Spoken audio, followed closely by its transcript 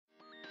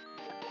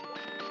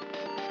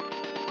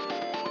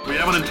We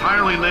haven't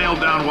entirely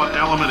nailed down what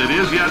element it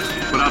is yet,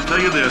 but I'll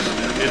tell you this,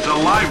 it's a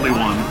lively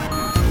one.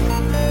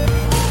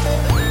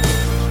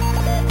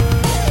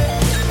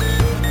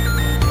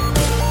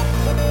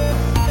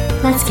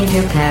 Let's give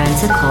your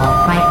parents a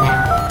call right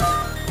now.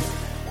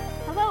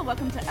 Hello,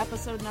 welcome to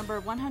episode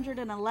number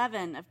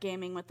 111 of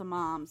Gaming with the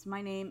Moms.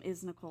 My name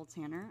is Nicole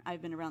Tanner.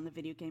 I've been around the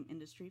video game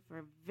industry for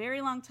a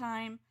very long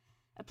time,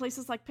 at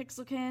places like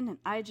Pixelkin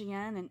and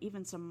IGN and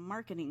even some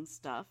marketing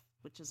stuff,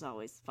 which is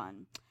always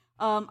fun.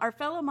 Our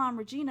fellow mom,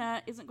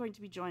 Regina, isn't going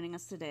to be joining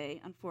us today,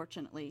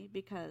 unfortunately,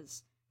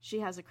 because she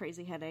has a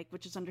crazy headache,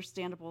 which is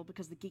understandable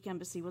because the Geek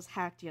Embassy was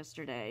hacked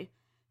yesterday.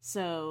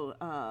 So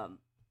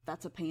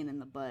that's a pain in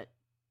the butt.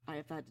 I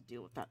have had to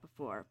deal with that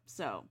before.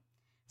 So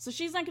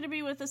she's not going to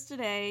be with us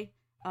today.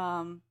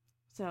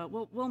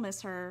 So we'll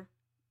miss her.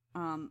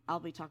 I'll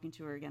be talking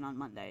to her again on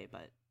Monday,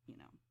 but,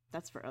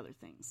 that's for other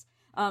things.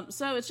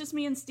 So it's just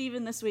me and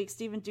Steven this week.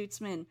 Steven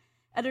Dutzman,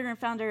 editor and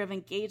founder of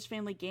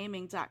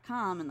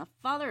EngageFamilyGaming.com and the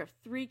father of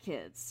 3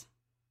 kids.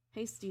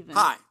 Hey, Steven.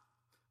 Hi.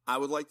 I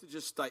would like to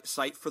just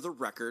cite for the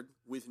record,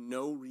 with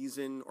no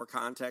reason or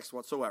context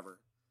whatsoever,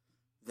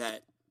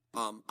 that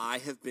I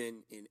have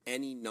been in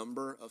any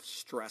number of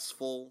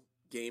stressful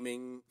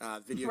gaming,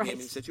 video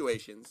gaming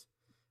situations,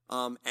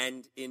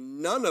 and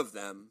in none of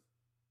them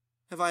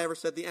have I ever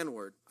said the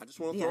N-word. I just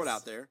want to throw it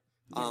out there.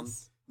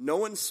 Yes. No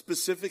one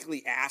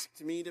specifically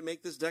asked me to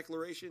make this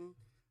declaration,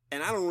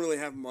 and I don't really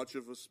have much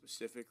of a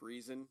specific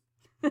reason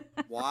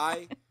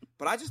why,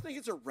 but I just think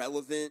it's a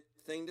relevant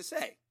thing to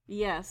say.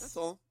 Yes. That's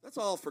all. That's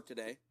all for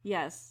today.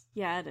 Yes.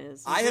 Yeah, it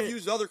is. I have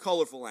used other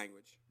colorful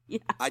language. Yeah.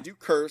 I do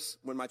curse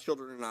when my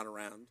children are not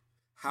around.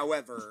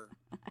 However,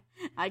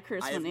 I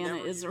curse when Anna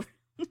is around.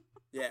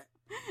 Yeah.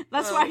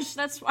 That's why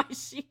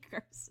she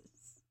curses.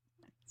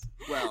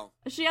 Well,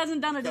 she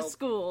hasn't done it at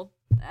school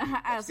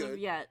as of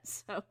yet.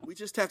 So we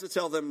just have to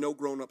tell them no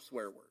grown-up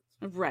swear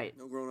words. Right.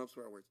 No grown-up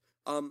swear words.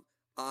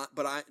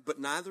 But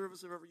neither of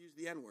us have ever used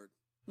the N-word.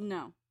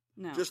 No.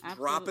 Just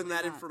dropping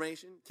that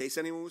information in case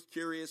anyone was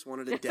curious,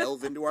 wanted to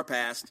delve into our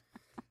past.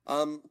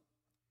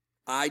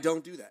 I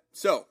don't do that.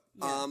 So,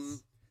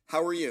 yes.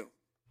 How are you?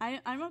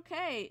 I'm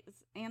okay.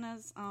 It's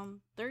Anna's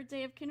 3rd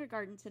day of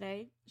kindergarten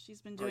today. She's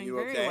been doing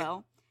okay? very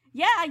well.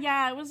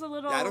 Yeah, it was a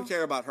little... Yeah, I don't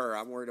care about her.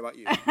 I'm worried about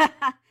you.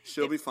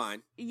 She'll be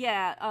fine.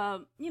 Yeah,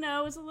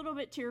 it was a little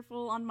bit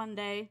tearful on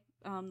Monday,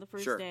 the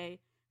first day,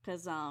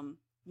 because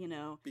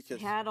they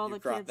had all the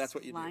kids that's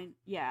what you lined.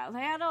 Do. Yeah,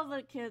 they had all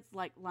the kids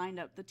lined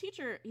up. The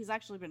teacher, he's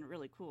actually been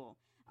really cool.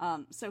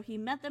 So he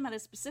met them at a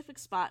specific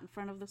spot in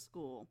front of the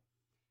school,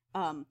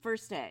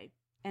 first day.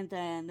 And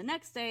then the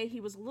next day, he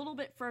was a little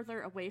bit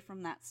further away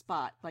from that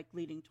spot,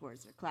 leading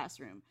towards their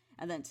classroom.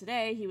 And then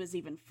today, he was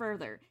even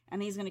further.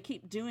 And he's going to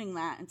keep doing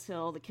that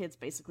until the kids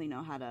basically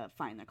know how to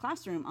find their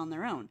classroom on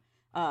their own,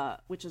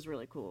 which is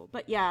really cool.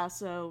 But yeah,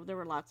 so there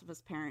were lots of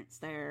us parents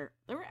there.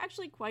 There were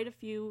actually quite a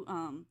few.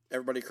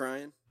 Everybody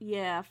crying?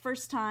 Yeah,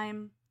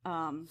 first-time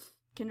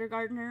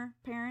kindergartner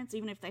parents,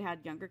 even if they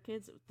had younger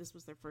kids. This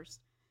was their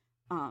first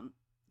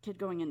kid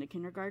going into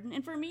kindergarten.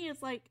 And for me,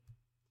 it's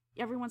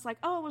everyone's like,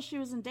 oh, well, she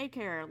was in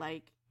daycare.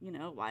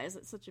 Why is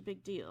it such a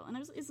big deal? And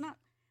it's not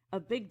a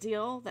big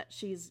deal that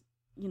she's,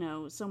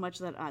 so much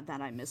that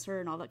I miss her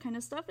and all that kind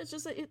of stuff. It's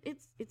just,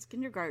 it's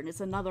kindergarten.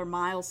 It's another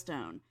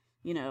milestone,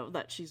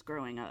 that she's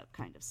growing up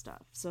kind of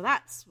stuff. So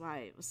that's why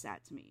it was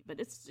sad to me. But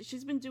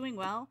she's been doing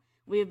well.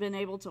 We have been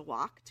able to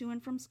walk to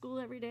and from school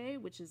every day,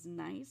 which is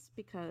nice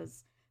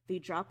because the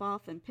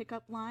drop-off and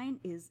pickup line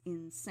is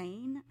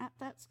insane at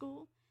that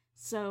school.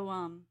 So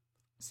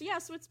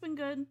so it's been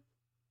good.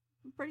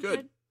 Pretty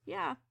good.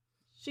 Yeah.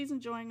 She's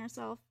enjoying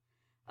herself.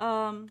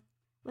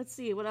 Let's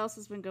see. What else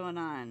has been going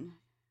on?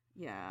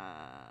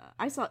 Yeah.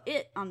 I saw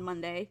It on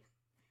Monday.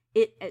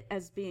 It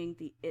as being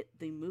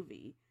the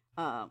movie,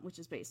 which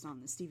is based on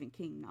the Stephen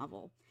King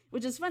novel.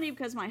 Which is funny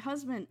because my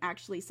husband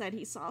actually said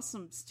he saw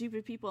some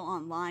stupid people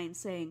online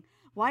saying,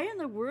 why in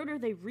the world are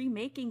they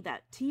remaking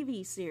that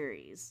TV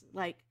series?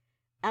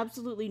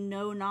 Absolutely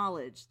no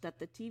knowledge that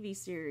the TV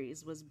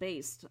series was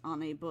based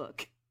on a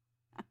book.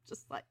 I'm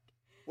just like,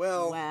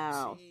 well,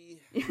 wow. See,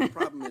 the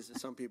problem is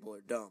that some people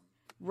are dumb.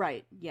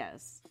 Right,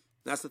 yes.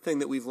 That's the thing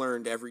that we've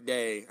learned every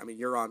day. I mean,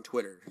 you're on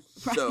Twitter,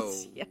 right, so...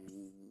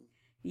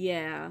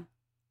 Yes.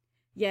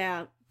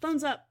 Yeah,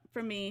 thumbs up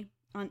from me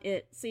on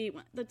It. See,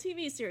 the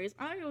TV series,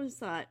 I always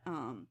thought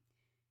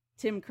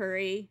Tim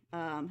Curry,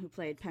 who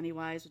played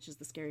Pennywise, which is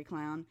the scary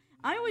clown,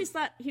 I always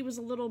thought he was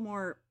a little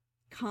more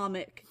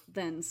comic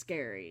than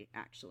scary,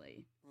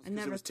 actually.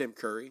 It was Tim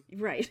Curry.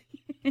 Right.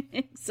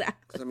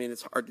 Exactly. I mean,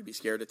 it's hard to be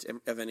scared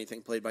of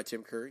anything played by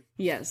Tim Curry.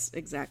 Yes,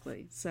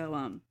 exactly.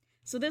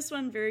 So this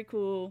one, very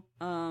cool.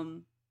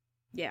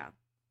 Yeah.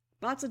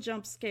 Lots of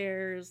jump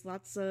scares,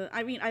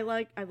 I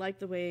like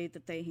the way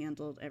that they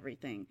handled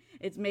everything.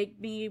 It's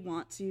made me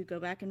want to go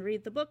back and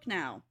read the book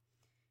now,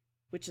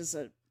 which is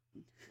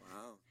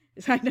wow.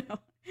 I know.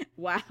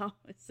 Wow.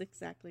 It's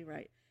exactly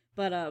right.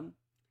 But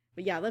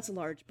yeah, that's a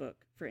large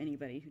book for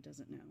anybody who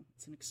doesn't know.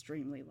 It's an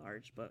extremely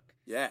large book.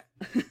 Yeah.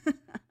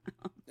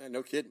 Yeah,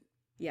 no kidding.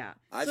 Yeah.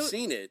 I've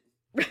seen it.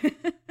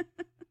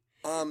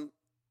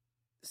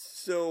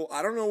 So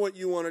I don't know what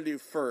you want to do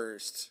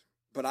first,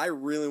 but I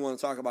really want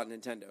to talk about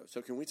Nintendo.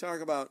 So can we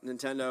talk about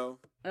Nintendo?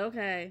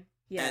 Okay.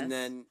 Yes. And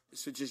then,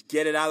 so just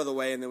get it out of the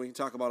way, and then we can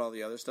talk about all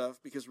the other stuff.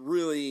 Because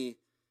really,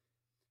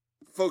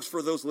 folks,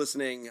 for those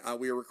listening,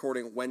 we are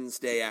recording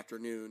Wednesday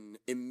afternoon,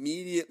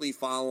 immediately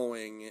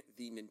following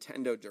the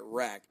Nintendo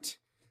Direct,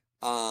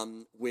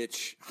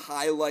 which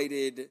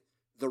highlighted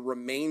the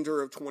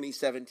remainder of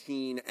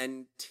 2017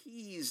 and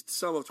teased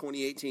some of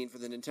 2018 for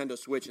the Nintendo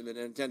Switch and the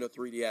Nintendo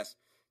 3DS.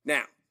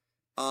 Now,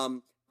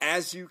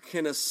 as you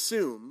can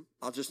assume,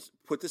 I'll just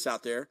put this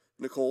out there,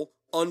 Nicole,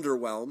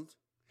 underwhelmed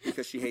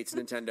because she hates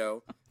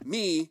Nintendo.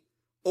 Me,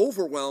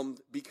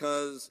 overwhelmed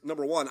because,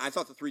 number one, I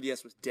thought the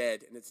 3DS was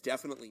dead, and it's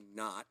definitely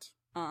not.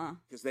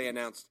 Because they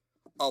announced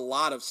a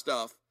lot of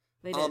stuff.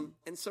 They did.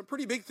 And some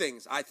pretty big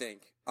things, I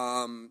think,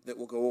 that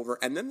we'll go over.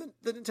 And then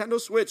the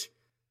Nintendo Switch,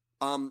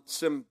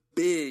 some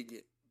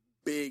big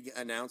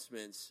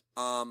announcements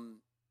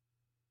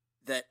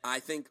that I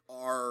think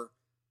are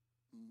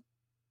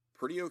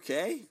pretty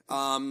okay.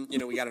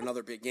 We got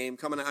another big game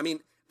coming. I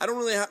mean, I don't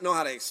really know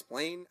how to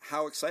explain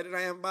how excited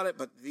I am about it,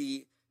 but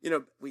we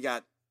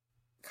got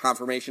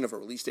confirmation of a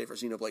release date for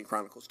Xenoblade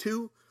Chronicles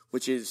 2,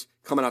 which is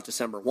coming out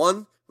December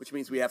 1, which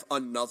means we have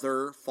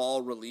another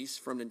fall release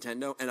from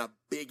Nintendo and a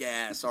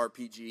big-ass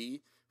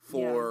RPG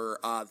for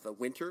the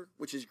winter,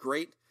 which is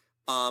great.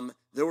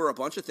 There were a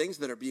bunch of things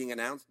that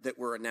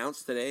were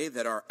announced today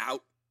that are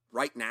out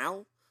right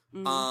now.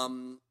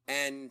 Mm-hmm.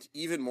 And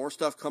even more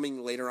stuff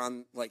coming later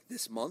on, like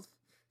this month.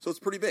 So it's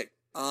pretty big.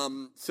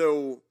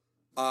 If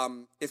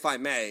I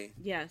may.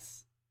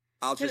 Yes.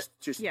 I'll just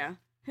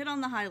hit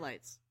on the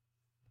highlights.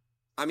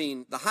 I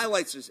mean, the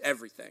highlights is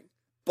everything.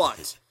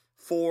 But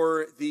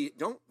for the,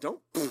 don't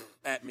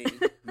at me,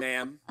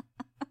 ma'am.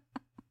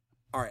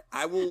 All right.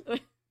 I will,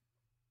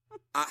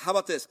 how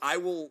about this? I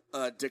will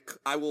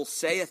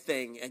say a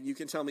thing and you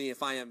can tell me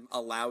if I am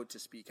allowed to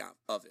speak out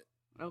of it.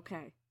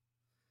 Okay.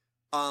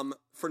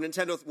 For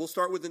Nintendo, we'll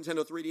start with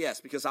Nintendo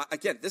 3DS because,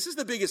 again, this is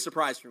the biggest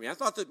surprise for me. I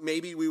thought that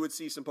maybe we would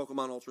see some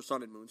Pokemon Ultra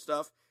Sun and Moon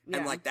stuff,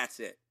 and,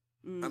 that's it.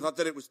 I thought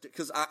that it was,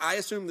 because I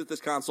assumed that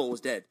this console was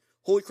dead.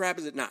 Holy crap,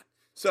 is it not?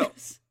 So,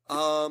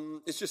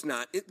 it's just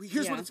not.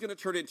 Here's what it's going to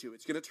turn into.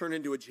 It's going to turn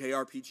into a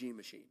JRPG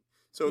machine.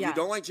 So if you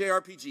don't like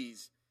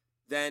JRPGs,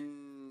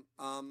 then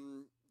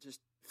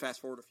just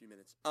fast forward a few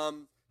minutes.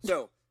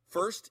 So,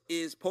 first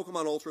is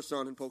Pokemon Ultra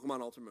Sun and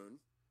Pokemon Ultra Moon.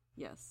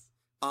 Yes.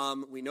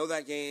 We know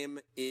that game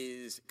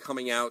is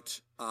coming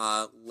out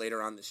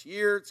later on this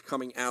year. It's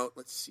coming out,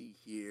 let's see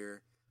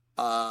here,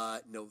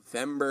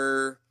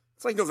 November.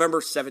 It's like November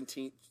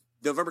 17th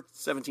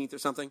or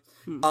something.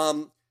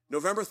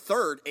 November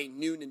 3rd, a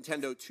new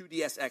Nintendo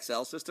 2DS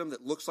XL system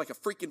that looks like a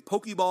freaking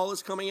Pokeball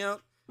is coming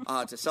out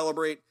to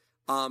celebrate.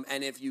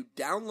 And if you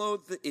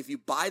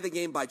buy the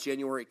game by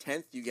January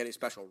 10th, you get a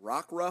special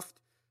Rock Ruff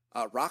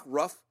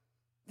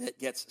that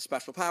gets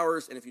special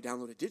powers, and if you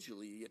download it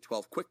digitally, you get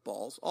 12 quick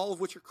balls, all of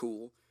which are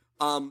cool.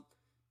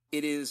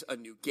 It is a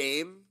new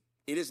game.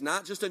 It is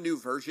not just a new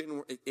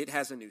version. It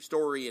has a new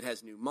story. It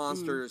has new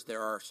monsters.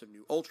 There are some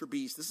new Ultra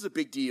Beasts. This is a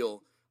big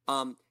deal.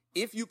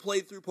 If you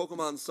played through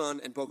Pokemon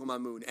Sun and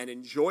Pokemon Moon and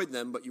enjoyed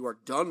them, but you are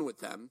done with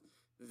them,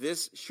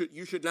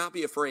 you should not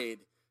be afraid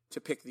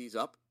to pick these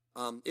up.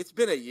 It's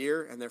been a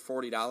year, and they're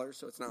 $40,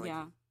 so it's not like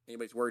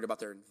anybody's worried about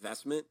their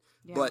investment.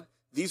 Yeah. But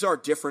these are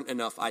different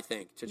enough, I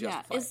think, to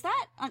justify.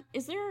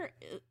 Is there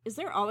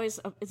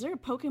a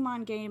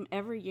Pokemon game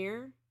every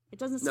year? It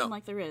doesn't seem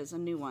like there is a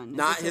new one.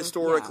 Not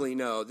historically,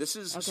 no. This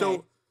is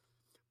so.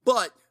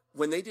 But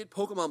when they did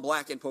Pokemon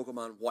Black and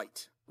Pokemon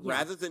White,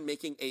 rather than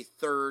making a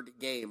third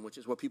game, which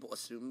is what people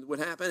assumed would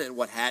happen and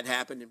what had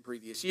happened in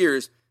previous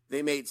years,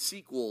 they made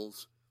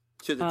sequels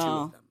to the two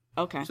of them.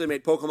 Okay. So they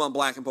made Pokemon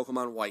Black and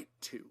Pokemon White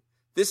 2.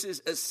 This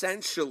is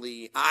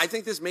essentially, I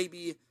think this may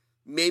be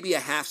a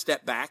half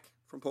step back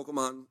from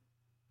Pokemon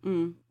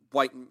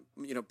White,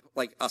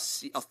 like a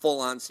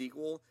full-on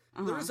sequel.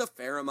 There is a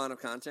fair amount of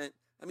content.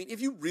 I mean,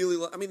 if you really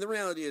the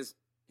reality is,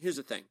 here's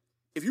the thing.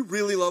 If you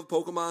really love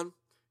Pokemon,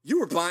 you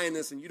were buying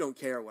this and you don't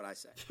care what I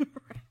say.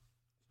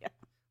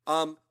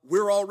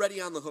 We're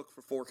already on the hook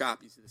for 4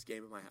 copies of this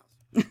game in my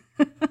house.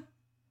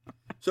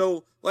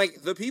 So,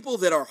 like, the people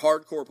that are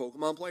hardcore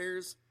Pokemon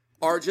players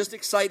are just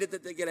excited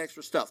that they get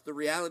extra stuff. The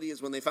reality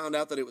is when they found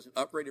out that it was an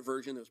upgraded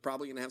version that was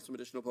probably going to have some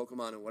additional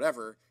Pokemon and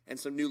whatever, and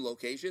some new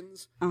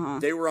locations,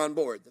 they were on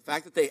board. The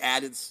fact that they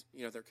added,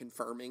 they're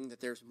confirming that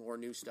there's more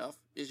new stuff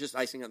is just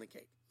icing on the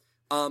cake.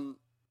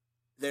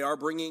 They are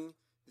bringing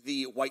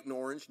the white and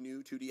orange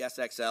new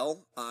 2DS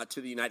XL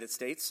to the United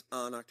States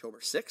on October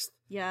 6th.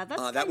 Yeah,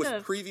 that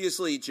was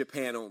previously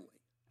Japan only.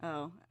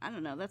 Oh, I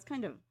don't know. That's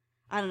kind of...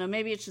 I don't know.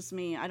 Maybe it's just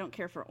me. I don't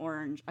care for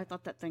orange. I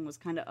thought that thing was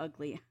kind of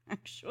ugly,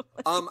 actually.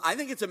 I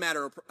think it's a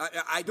matter of...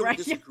 I don't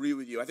disagree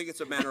with you. I think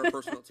it's a matter of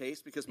personal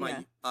taste because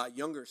my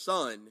younger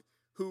son,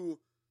 who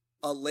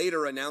a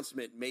later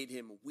announcement made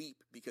him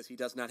weep because he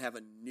does not have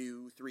a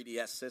new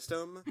 3DS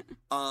system,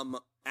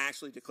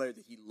 actually declared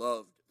that he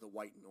loved the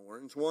white and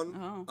orange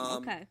one. Oh,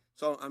 okay.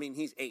 So, I mean,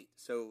 he's 8,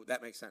 so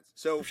that makes sense.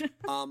 So,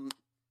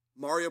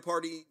 Mario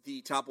Party,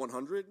 the top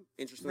 100,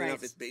 interestingly Right.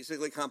 enough, it's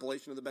basically a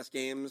compilation of the best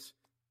games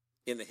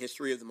in the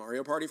history of the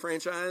Mario Party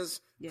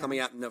franchise, coming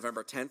out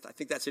November 10th. I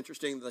think that's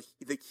interesting.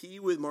 The key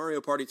with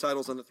Mario Party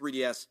titles on the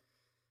 3DS,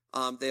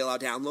 they allow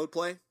download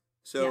play.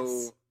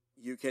 So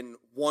you can,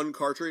 one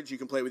cartridge, you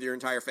can play with your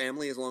entire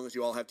family as long as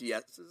you all have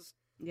DSs.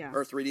 Yeah.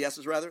 Or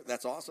 3DSs, rather.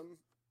 That's awesome.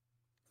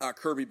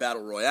 Kirby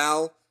Battle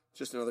Royale,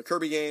 just another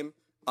Kirby game.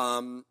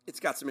 It's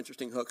got some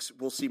interesting hooks.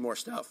 We'll see more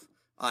stuff.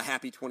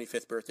 Happy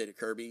 25th birthday to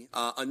Kirby.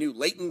 A new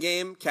Layton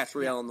game, Catch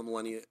Royale and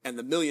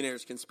the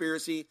Millionaire's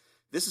Conspiracy.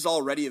 This is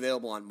already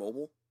available on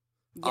mobile.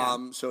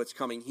 Yeah. So it's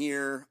coming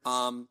here.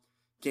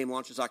 Game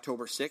launches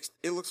October 6th.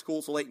 It looks cool.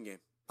 It's a Layton game.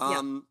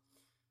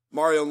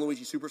 Mario and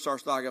Luigi Superstar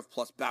Saga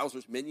plus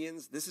Bowser's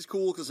Minions. This is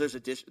cool because there's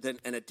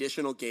an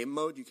additional game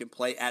mode. You can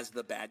play as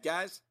the bad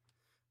guys.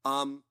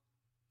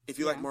 If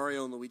you like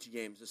Mario and Luigi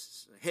games, this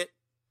is a hit.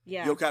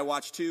 Yeah. Yokai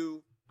Watch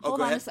 2. Hold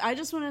on, I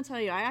just want to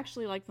tell you, I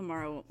actually like the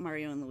Mario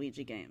and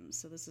Luigi games,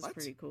 so this is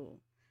pretty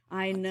cool.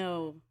 I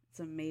know. It's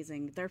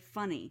amazing. They're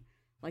funny.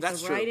 Like,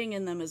 the writing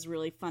in them is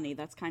really funny.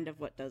 That's kind of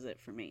what does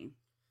it for me.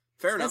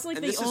 Fair enough. That's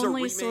like the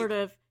only sort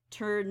of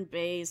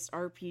turn-based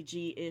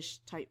RPG-ish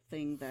type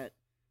thing that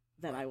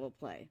I will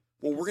play.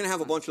 Well, we're going to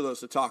have a bunch of those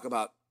to talk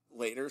about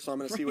later, so I'm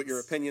going to see what your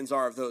opinions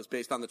are of those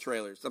based on the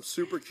trailers. I'm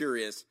super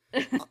curious.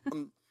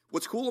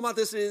 What's cool about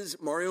this is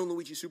Mario and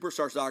Luigi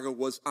Superstar Saga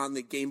was on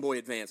the Game Boy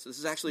Advance. This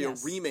is actually a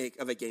remake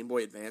of a Game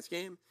Boy Advance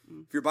game.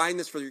 If you're buying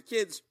this for your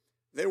kids,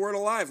 they weren't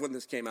alive when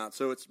this came out,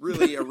 so it's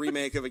really a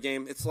remake of a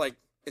game. It's like,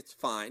 it's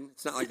fine.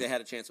 It's not like they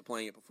had a chance of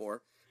playing it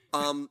before.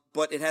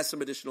 But it has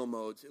some additional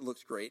modes. It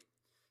looks great.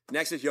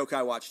 Next is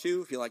Yokai Watch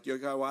 2. If you like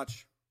Yokai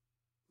Watch,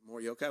 more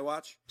Yokai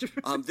Watch.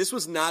 This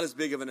was not as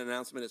big of an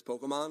announcement as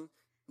Pokemon,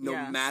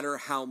 no matter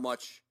how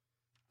much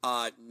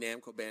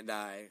Namco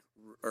Bandai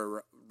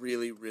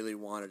really, really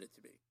wanted it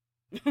to be.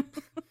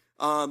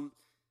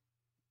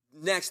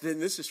 Next, and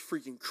this is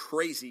freaking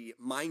crazy,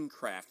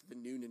 Minecraft, the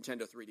new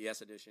Nintendo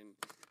 3DS edition.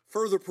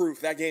 Further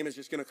proof that game is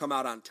just going to come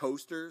out on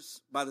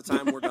toasters by the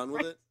time we're done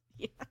with it.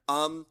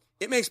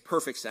 It makes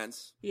perfect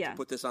sense to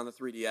put this on the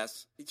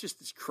 3DS.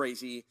 It's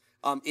crazy.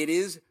 It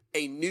is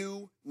a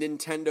new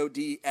Nintendo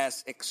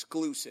DS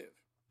exclusive.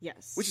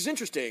 Yes. Which is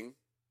interesting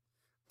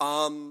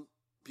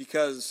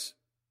because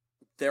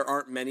there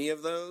aren't many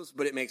of those,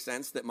 but it makes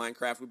sense that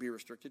Minecraft would be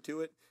restricted to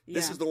it.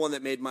 This is the one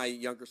that made my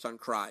younger son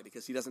cry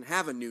because he doesn't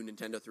have a new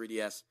Nintendo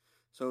 3DS,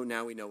 so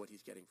now we know what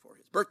he's getting for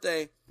his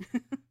birthday.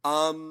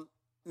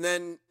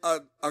 Then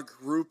a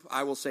group,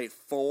 I will say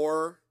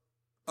four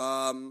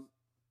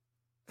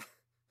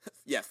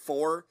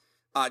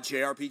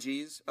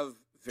JRPGs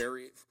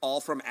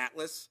all from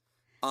Atlas.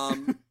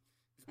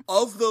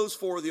 Of those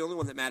four, the only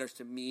one that matters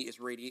to me is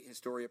Radiant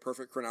Historia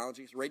Perfect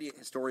Chronology. So Radiant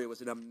Historia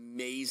was an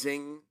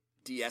amazing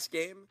DS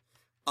game.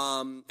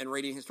 And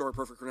Radiant Historia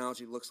Perfect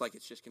Chronology looks like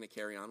it's just going to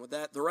carry on with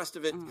that. The rest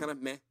of it, kind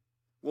of meh.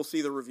 We'll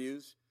see the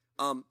reviews.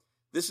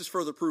 This is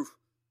further proof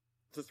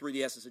the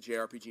 3DS is a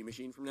JRPG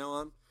machine from now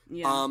on.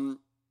 Yeah.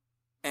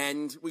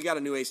 And we got a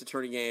new Ace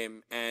Attorney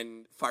game,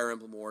 and Fire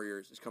Emblem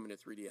Warriors is coming to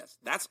 3DS.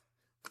 That's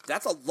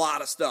a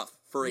lot of stuff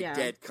for a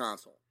dead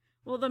console.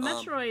 Well, the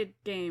Metroid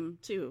game,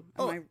 too.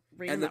 Am I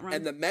reading that wrong?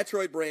 And the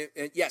Metroid brand,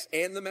 yes,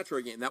 and the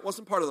Metroid game. That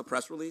wasn't part of the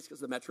press release because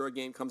the Metroid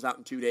game comes out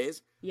in 2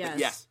 days. Yes. But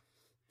yes.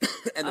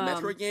 And the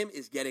Metroid game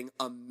is getting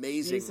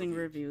amazing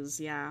reviews.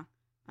 Yeah,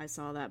 I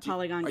saw that.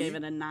 Polygon gave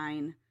it a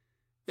 9.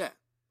 Yeah.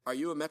 Are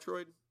you a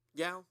Metroid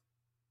gal?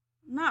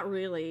 Not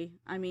really.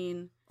 I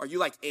mean... Are you,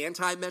 like,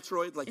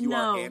 anti-Metroid? Like, you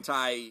are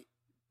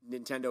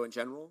anti-Nintendo in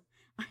general?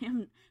 I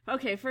am...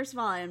 Okay, first of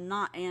all, I am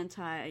not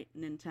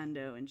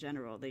anti-Nintendo in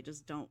general. They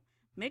just don't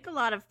make a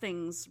lot of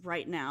things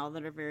right now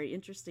that are very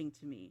interesting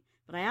to me.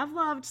 But I have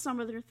loved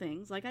some of their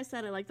things. Like I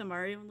said, I like the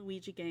Mario and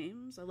Luigi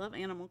games. I love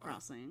Animal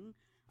Crossing.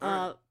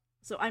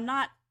 So I'm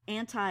not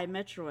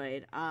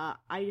anti-Metroid.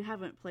 I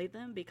haven't played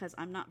them because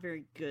I'm not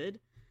very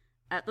good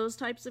at those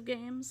types of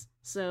games.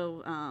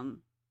 So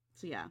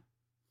yeah.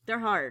 They're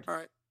hard. All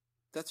right.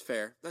 That's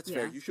fair. That's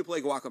fair. You should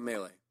play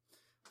Guacamelee.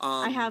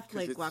 I have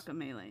played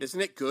Guacamelee. Isn't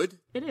it good?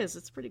 It is.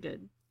 It's pretty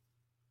good.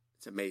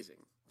 It's amazing.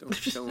 Don't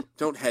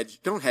hedge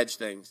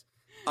things.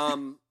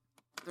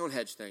 Don't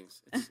hedge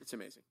things. It's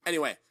amazing.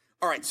 Anyway,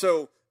 all right.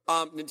 So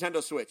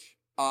Nintendo Switch.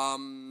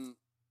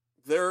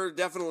 There are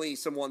definitely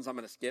some ones I'm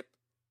going to skip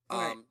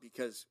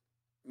because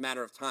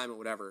matter of time or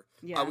whatever.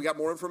 Yeah. We got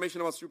more information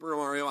about Super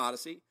Mario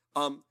Odyssey.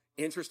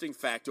 Interesting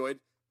factoid: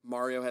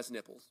 Mario has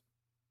nipples.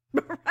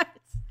 Right.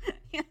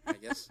 Yeah. I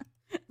guess.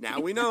 Now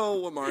we know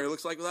what Mario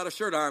looks like without a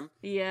shirt on.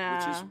 Yeah.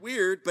 Which is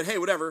weird, but hey,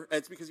 whatever.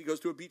 It's because he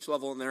goes to a beach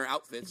level in their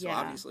outfits, so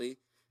obviously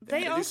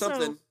they do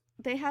something.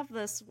 They have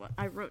this, what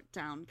I wrote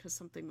down because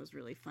something was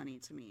really funny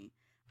to me.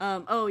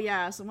 So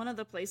one of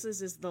the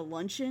places is the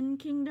Luncheon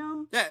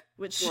Kingdom. Yeah,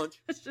 which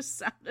just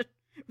sounded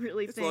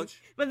really it's thing.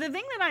 Lunch. But the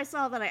thing that I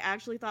saw that I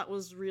actually thought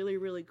was really,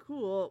 really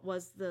cool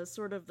was the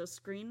sort of the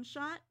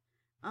screenshot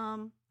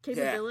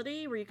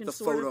capability where you can the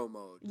sort photo of,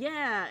 mode.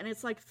 Yeah, and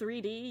it's like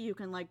 3D. You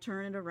can like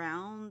turn it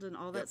around and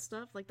all that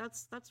stuff. Like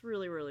that's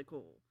really, really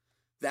cool.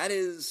 That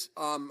is,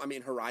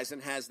 Horizon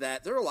has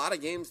that. There are a lot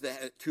of games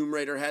that Tomb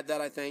Raider had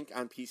that, I think,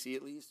 on PC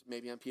at least.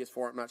 Maybe on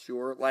PS4, I'm not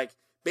sure. Like,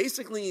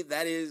 basically,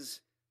 that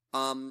is,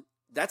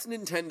 that's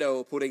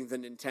Nintendo putting the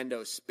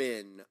Nintendo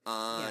spin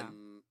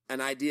on an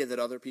idea that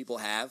other people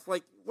have.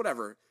 Like,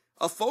 whatever.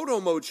 A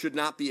photo mode should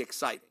not be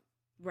exciting.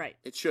 Right.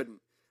 It shouldn't.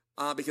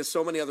 Because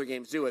so many other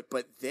games do it.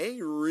 But they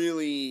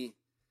really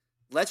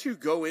let you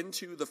go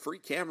into the free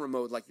camera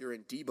mode like you're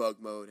in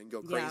debug mode and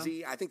go crazy.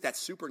 Yeah. I think that's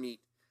super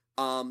neat.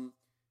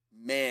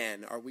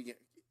 Man,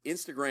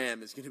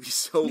 Instagram is going to be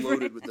so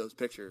loaded with those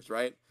pictures,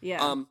 right?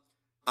 Yeah.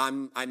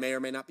 I may or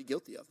may not be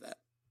guilty of that.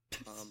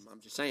 I'm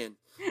just saying.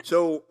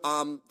 So,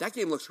 that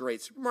game looks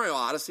great. Super Mario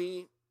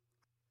Odyssey.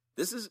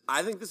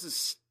 I think this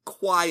is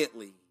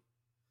quietly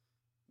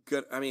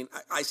good. I mean,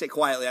 I say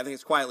quietly. I think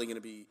it's quietly going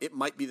to be. It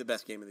might be the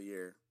best game of the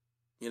year.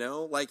 You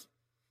know, like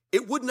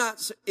it would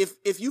not.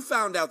 If you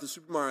found out the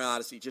Super Mario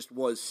Odyssey just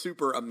was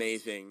super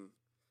amazing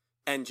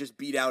and just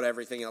beat out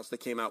everything else that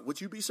came out,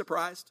 would you be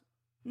surprised?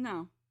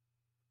 No.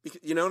 Because,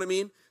 you know what I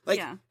mean?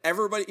 Like,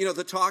 everybody,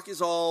 the talk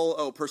is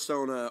all,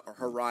 Persona or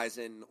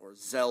Horizon or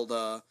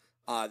Zelda.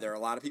 There are a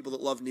lot of people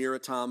that love Nier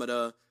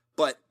Automata,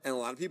 and a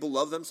lot of people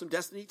love them some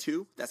Destiny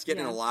 2. That's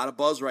getting a lot of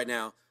buzz right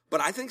now. But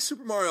I think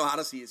Super Mario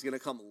Odyssey is going to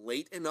come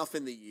late enough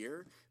in the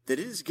year that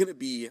it is going to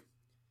be,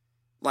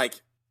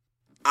 like,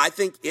 I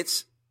think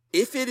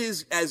if it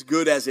is as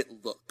good as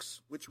it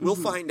looks, which we'll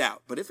find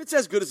out, but if it's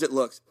as good as it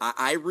looks,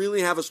 I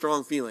really have a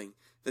strong feeling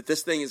that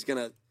this thing is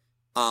going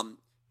to,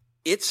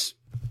 its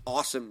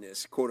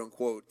awesomeness, quote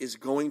unquote, is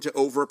going to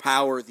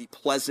overpower the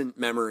pleasant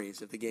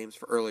memories of the games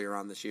for earlier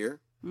on this year.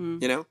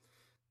 You know,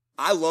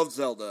 I love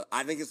Zelda.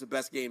 I think it's the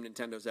best game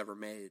Nintendo's ever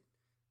made.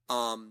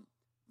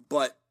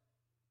 But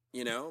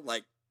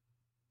like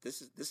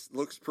this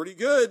looks pretty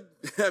good.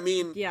 I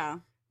mean,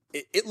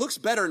 it looks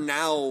better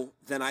now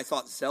than I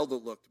thought Zelda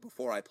looked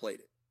before I played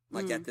it.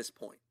 Like at this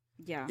point,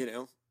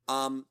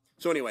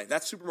 So anyway,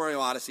 that's Super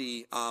Mario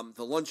Odyssey.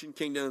 The Luncheon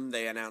Kingdom.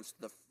 They announced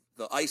the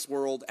Ice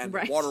World and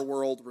the Water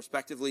World,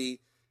 respectively.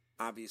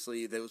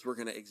 Obviously, those were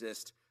going to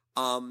exist.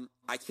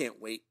 I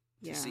can't wait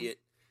to see it.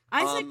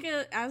 Isaac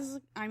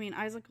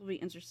will be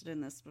interested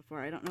in this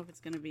before. I don't know if it's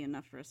going to be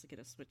enough for us to get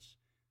a Switch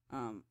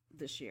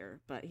this year,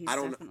 but he's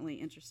definitely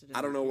interested in it.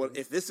 I don't know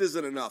if this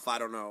isn't enough. I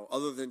don't know,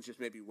 other than just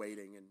maybe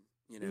waiting and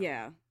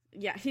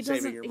he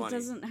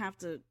doesn't have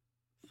to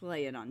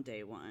play it on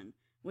day one.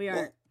 We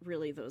aren't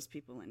really those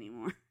people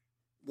anymore.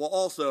 Well,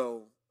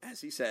 also,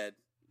 as he said,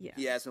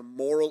 he has a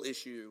moral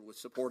issue with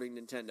supporting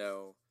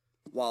Nintendo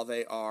while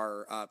they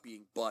are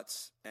being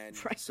butts and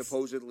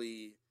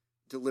supposedly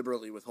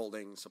deliberately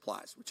withholding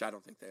supplies, which I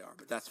don't think they are,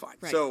 but that's fine.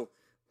 Right. So,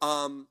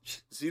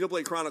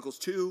 Xenoblade Chronicles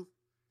 2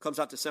 comes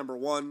out December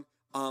 1.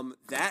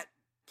 That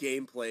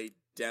gameplay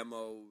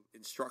demo,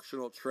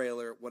 instructional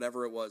trailer,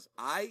 whatever it was,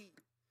 I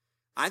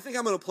think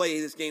I'm going to play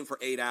this game for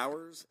 8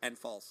 hours and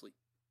fall asleep.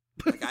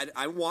 Like,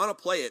 I want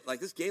to play it. Like,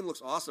 this game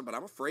looks awesome, but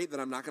I'm afraid that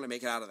I'm not going to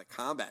make it out of the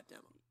combat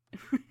demo.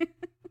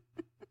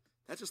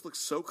 That just looks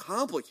so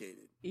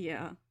complicated.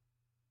 Yeah.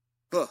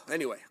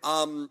 Anyway,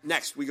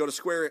 next we go to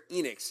Square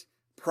Enix.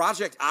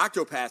 Project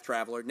Octopath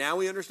Traveler. Now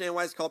we understand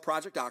why it's called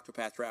Project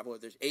Octopath Traveler.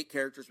 There's 8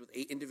 characters with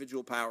 8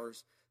 individual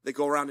powers that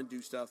go around and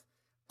do stuff.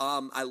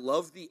 I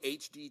love the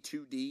HD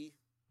 2D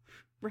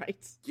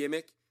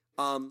gimmick.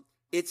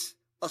 It's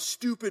a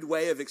stupid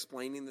way of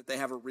explaining that they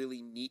have a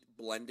really neat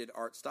blended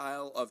art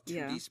style of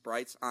 2D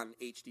sprites on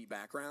HD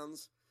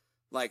backgrounds.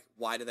 Like,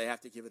 why do they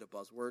have to give it a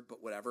buzzword?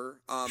 But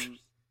whatever.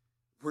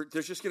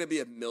 There's just going to be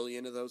a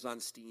million of those on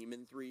Steam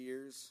in 3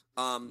 years.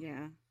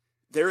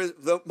 There is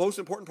the most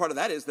important part of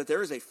that is that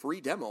there is a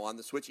free demo on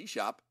the Switch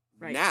eShop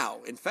now.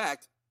 In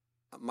fact,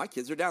 my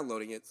kids are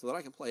downloading it so that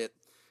I can play it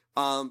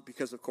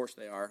because, of course,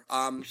 they are.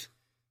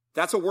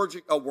 That's a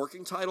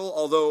working title,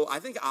 although I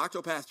think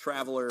Octopath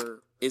Traveler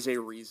is a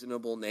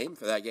reasonable name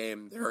for that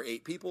game. There are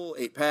 8 people,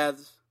 8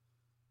 paths.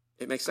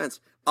 It makes sense.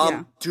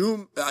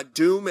 Doom and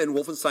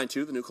Wolfenstein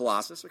 2, the new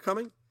Colossus, are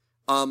coming.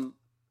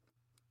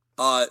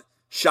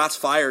 Shots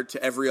fired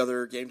to every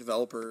other game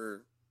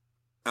developer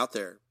out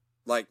there.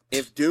 Like,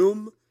 if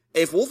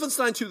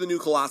Wolfenstein 2, the new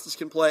Colossus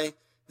can play,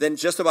 then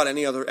just about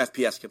any other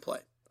FPS can play.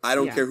 I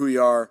don't care who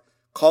you are.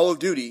 Call of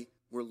Duty,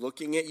 we're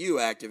looking at you,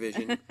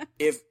 Activision.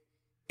 If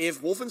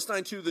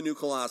Wolfenstein 2, the new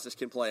Colossus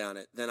can play on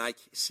it, then I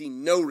see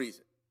no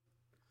reason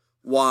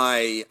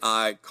why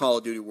Call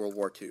of Duty World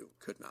War II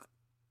could not.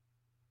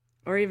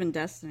 Or even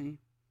Destiny.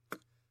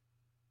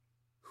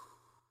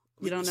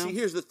 You don't know? See,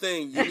 here's the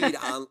thing.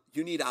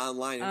 You need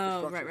online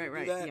infrastructure to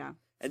do that. Yeah.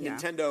 And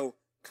Nintendo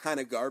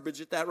kind of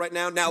garbage at that right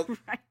now. Now,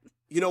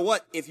 you know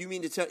what? If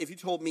you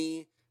told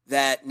me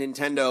that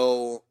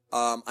Nintendo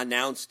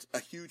announced a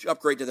huge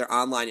upgrade to their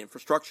online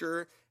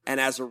infrastructure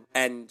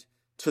and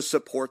to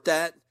support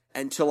that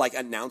and to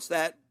announce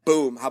that,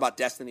 boom, how about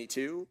Destiny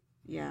 2?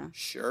 Yeah.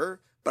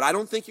 Sure. But I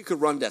don't think you could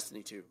run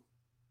Destiny 2.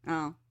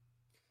 Oh.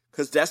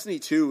 Because Destiny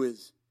 2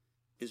 is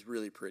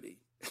really pretty.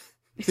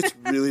 It's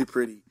really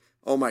pretty.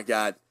 Oh my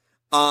God.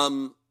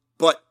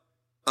 But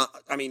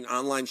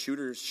online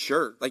shooters,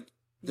 sure.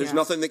 There's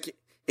nothing that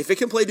if it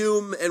can play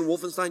Doom and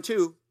Wolfenstein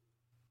 2,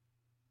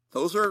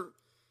 those are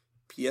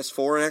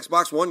PS4 and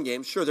Xbox One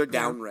games. Sure, they're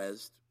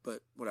down-resed,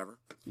 but whatever.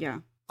 Yeah.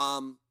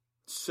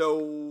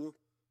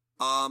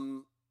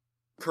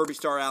 Kirby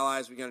Star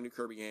Allies, we got a new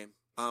Kirby game.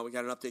 We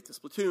got an update to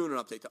Splatoon,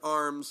 an update to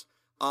ARMS.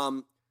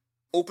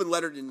 Open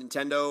letter to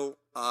Nintendo.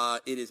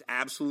 It is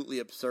absolutely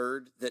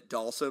absurd that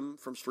Dhalsim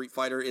from Street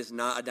Fighter is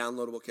not a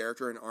downloadable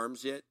character in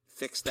ARMS yet.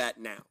 Fix that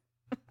now.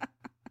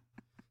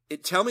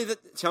 Tell me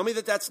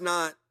that that's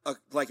not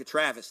like a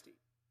travesty,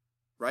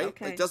 right?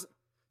 Okay. Like,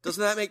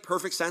 doesn't that make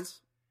perfect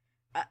sense?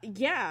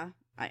 Yeah.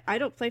 I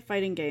don't play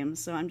fighting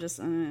games, so I'm just.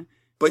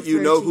 But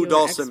you know who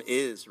Dhalsim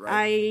is, right?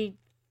 I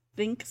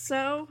think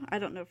so. I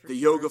don't know for the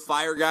sure. Yoga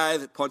Fire guy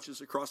that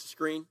punches across the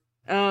screen.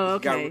 Oh,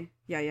 okay.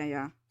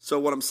 Yeah. So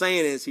what I'm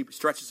saying is he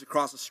stretches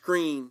across the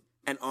screen,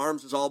 and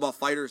ARMS is all about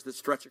fighters that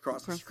stretch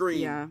across the screen.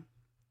 Yeah.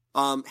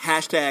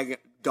 Hashtag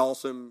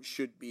Dhalsim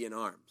should be in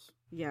ARMS.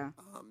 Yeah.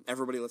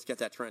 Everybody, let's get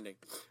that trending.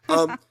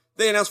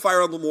 They announced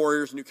Fire Emblem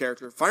Warriors, a new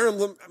character. Fire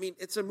Emblem, I mean,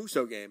 it's a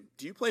Musou game.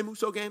 Do you play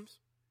Musou games?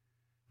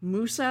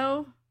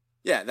 Musou?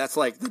 Yeah, that's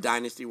like the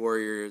Dynasty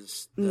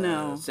Warriors,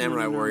 the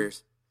Samurai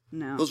Warriors.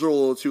 No. Those are a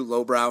little too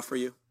lowbrow for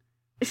you?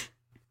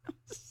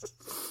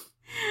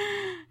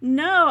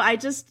 No, I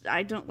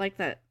don't like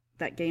that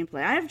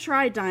gameplay. I have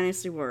tried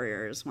Dynasty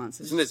Warriors once.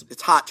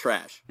 It's hot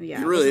trash.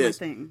 Yeah, it really is.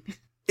 My thing.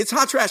 It's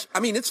hot trash. I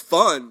mean, it's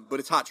fun, but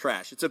it's hot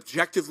trash. It's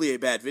objectively a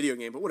bad video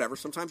game, but whatever.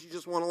 Sometimes you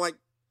just want to, like,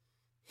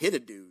 hit a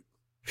dude.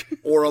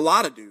 Or a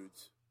lot of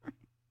dudes.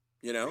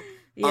 You know?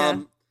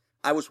 Yeah.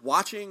 I was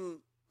watching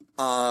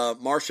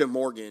Marsha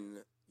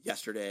Morgan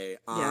yesterday.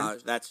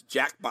 That's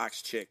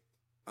Jackbox chick.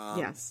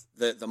 Yes.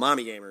 The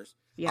mommy gamers.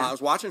 Yeah. I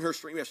was watching her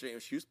stream yesterday,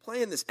 and she was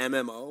playing this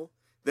MMO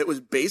that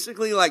was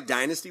basically like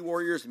Dynasty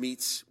Warriors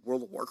meets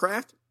World of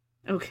Warcraft.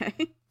 Okay.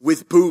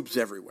 With boobs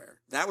everywhere.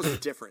 That was the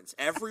difference.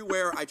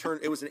 Everywhere I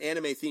turned, it was an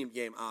anime-themed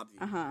game,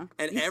 obviously. Uh-huh.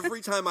 And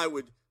every time I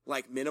would,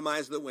 like,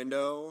 minimize the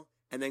window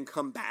and then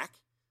come back,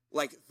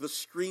 like, the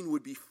screen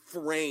would be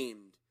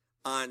framed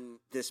on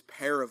this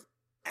pair of,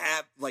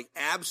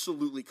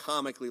 absolutely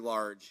comically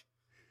large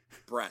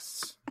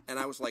breasts. And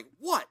I was like,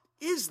 what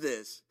is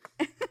this?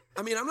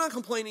 I mean, I'm not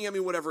complaining. I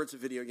mean, whatever, it's a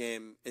video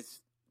game.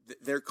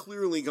 They're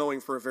clearly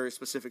going for a very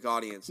specific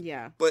audience.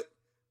 Yeah.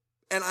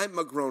 And I'm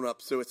a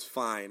grown-up, so it's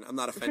fine. I'm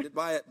not offended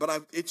by it.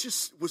 But it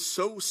just was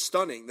so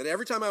stunning that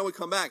every time I would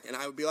come back, and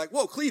I would be like,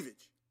 whoa,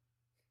 cleavage.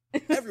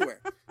 Everywhere.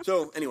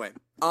 So, anyway.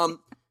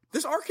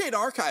 This Arcade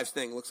Archives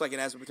thing looks like it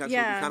has the potential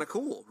to be kind of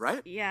cool,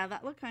 right? Yeah,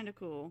 that looked kind of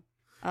cool.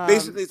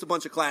 Basically, it's a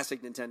bunch of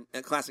classic Right.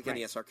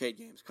 NES arcade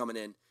games coming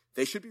in.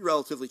 They should be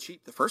relatively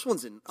cheap. The first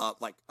one's in,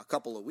 like, a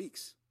couple of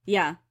weeks.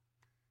 Yeah.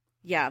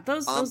 Yeah,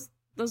 those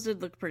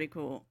did look pretty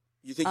cool.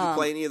 You think you'd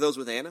play any of those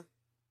with Anna?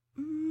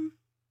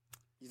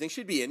 You think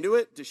she'd be into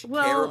it? Does she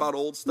care about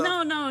old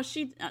stuff? No,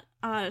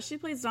 she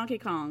plays Donkey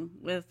Kong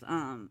with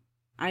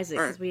Isaac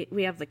because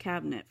we have the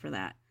cabinet for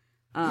that.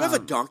 You have a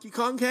Donkey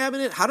Kong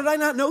cabinet? How did I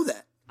not know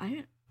that?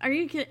 Are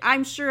you kidding?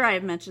 I'm sure I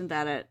have mentioned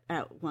that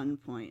at one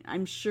point.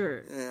 I'm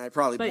sure. I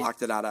probably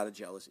blocked it out of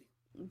jealousy.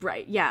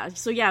 Right, yeah.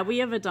 So yeah, we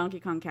have a Donkey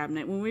Kong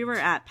cabinet. When we were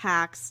at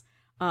PAX,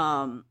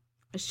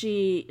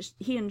 he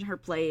and her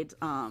played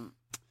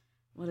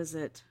what is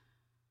it?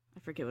 I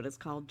forget what it's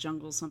called.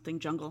 Jungle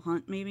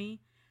Hunt maybe.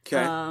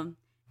 Okay.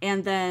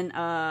 And then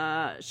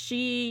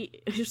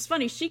it was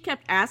funny, she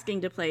kept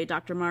asking to play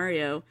Dr.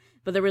 Mario,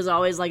 but there was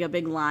always like a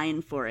big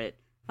line for it.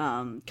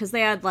 Because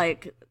they had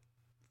like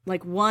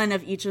one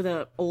of each of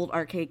the old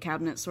arcade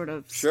cabinets sort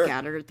of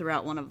scattered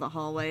throughout one of the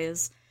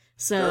hallways.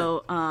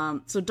 So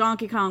so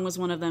Donkey Kong was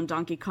one of them.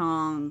 Donkey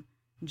Kong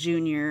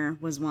Jr.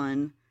 was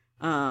one.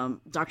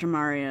 Dr.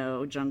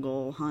 Mario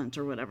Jungle Hunt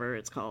or whatever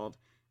it's called.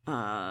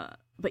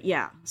 But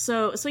yeah,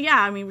 so yeah,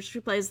 I mean, she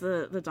plays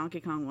the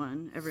Donkey Kong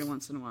one every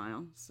once in a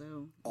while.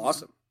 So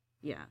awesome.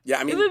 Yeah. Yeah,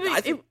 I mean,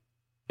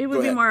 it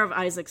would be more of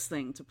Isaac's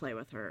thing to play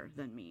with her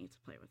than me to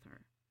play with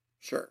her.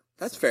 Sure,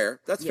 that's fair.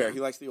 That's fair. He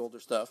likes the older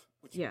stuff.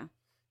 Yeah.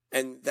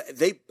 And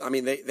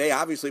they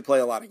obviously play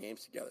a lot of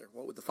games together.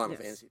 What with the Final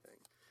Fantasy thing?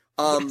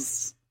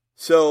 Yes.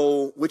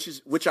 So,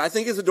 which I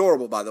think is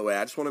adorable, by the way.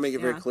 I just want to make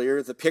it very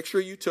clear. The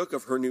picture you took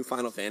of her new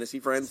Final Fantasy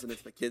friends, and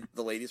it's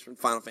the ladies from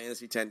Final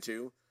Fantasy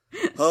X-2.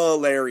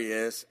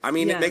 Hilarious. I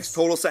mean, it makes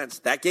total sense.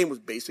 That game was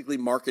basically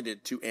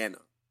marketed to Anna.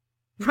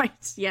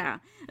 Right, yeah.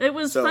 It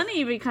was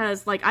funny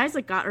because, like,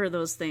 Isaac got her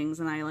those things,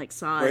 and I, like,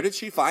 saw Where did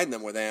she find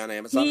them? Were they on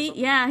Amazon or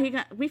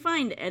something? we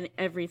find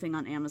everything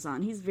on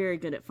Amazon. He's very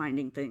good at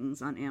finding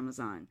things on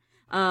Amazon.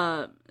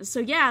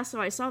 So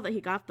I saw that he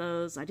got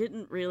those. I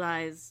didn't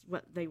realize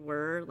what they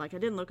were. Like, I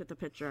didn't look at the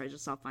picture. I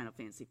just saw Final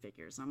Fantasy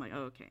figures. I'm like,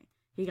 oh, okay.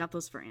 He got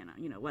those for Anna,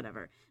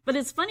 whatever. But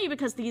it's funny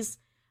because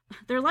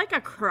they're like a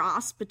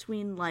cross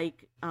between,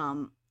 like,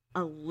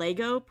 a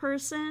Lego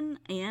person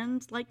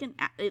and like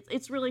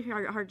it's really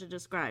hard to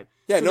describe.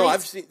 Yeah, so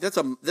I've seen that's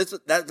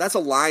a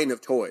line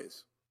of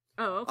toys.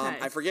 Oh, okay.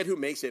 I forget who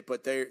makes it,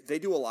 but they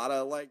do a lot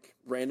of like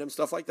random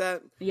stuff like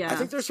that. Yeah, I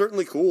think they're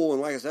certainly cool.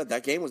 And like I said,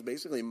 that game was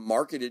basically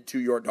marketed to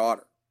your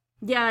daughter.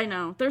 Yeah, I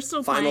know. They're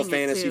still Final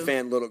playing Fantasy it too.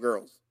 fan little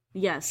girls.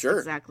 Yes, sure.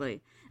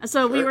 Exactly.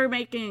 So we were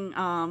making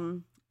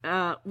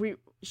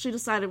she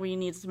decided we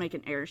needed to make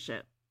an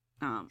airship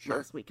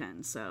last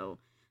weekend. So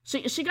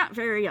she got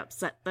very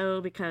upset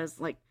though because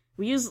like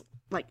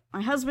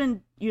my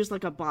husband used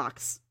like a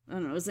box. I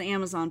don't know, it was an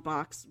Amazon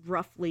box,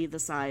 roughly the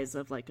size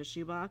of like a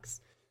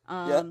shoebox.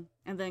 And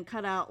then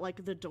cut out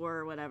like the door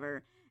or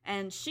whatever.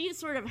 And she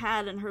sort of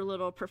had in her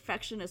little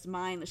perfectionist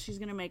mind that she's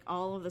going to make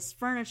all of this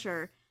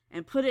furniture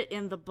and put it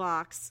in the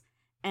box,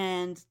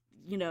 and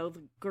you know,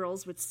 the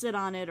girls would sit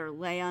on it or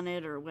lay on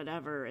it or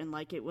whatever, and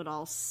like it would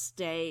all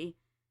stay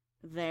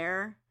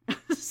there.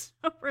 So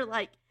we're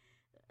like,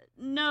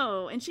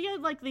 no. And she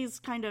had like these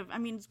kind of, I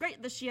mean, it's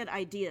great that she had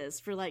ideas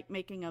for like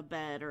making a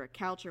bed or a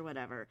couch or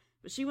whatever,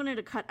 but she wanted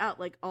to cut out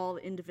like all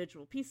the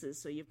individual pieces.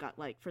 So you've got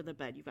like for the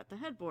bed, you've got the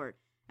headboard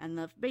and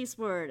the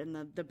baseboard and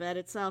the bed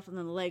itself, and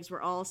then the legs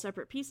were all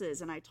separate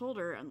pieces. And I told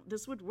her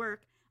this would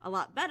work a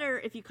lot better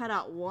if you cut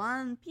out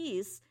one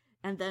piece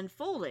and then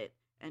fold it.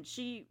 And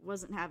she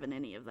wasn't having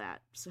any of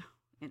that. So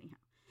anyhow,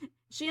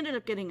 she ended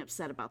up getting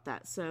upset about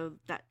that. So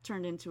that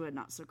turned into a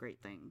not so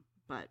great thing.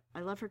 But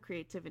I love her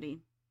creativity.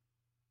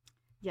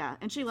 Yeah,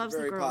 and she loves the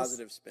girls. Very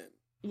positive spin.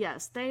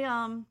 Yes, they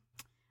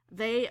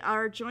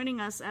are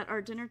joining us at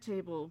our dinner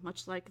table,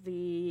 much like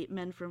the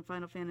men from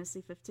Final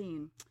Fantasy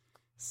 15.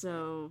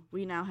 So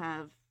we now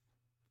have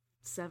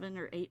 7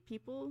 or 8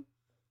 people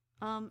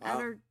at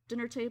our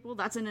dinner table.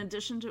 That's in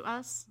addition to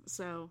us.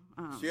 So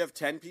you have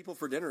 10 people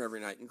for dinner every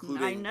night,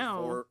 including I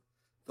know.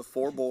 the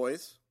 4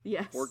 boys.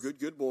 Yes. 4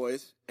 good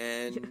boys.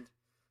 And,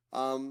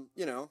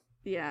 you know,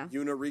 yeah.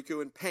 Yuna,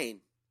 Riku, and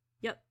Pain.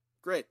 Yep.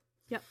 Great.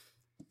 Yep.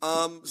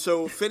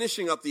 So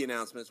finishing up the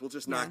announcements, we'll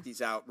just knock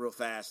these out real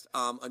fast.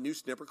 A new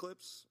Snipper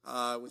Clips,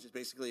 which is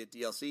basically a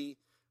DLC.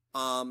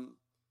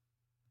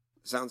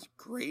 Sounds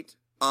great.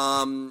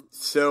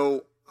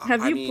 So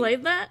have you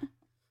played that?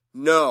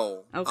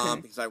 No.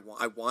 Okay. Because I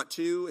want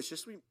to. It's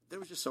just there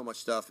was just so much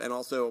stuff, and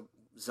also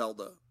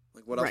Zelda.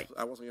 Like what else?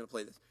 I wasn't going to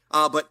play this.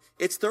 But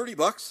it's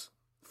 $30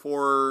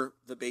 for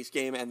the base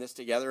game and this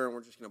together, and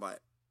we're just going to buy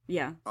it.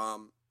 Yeah. I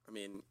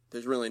mean,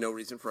 there's really no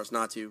reason for us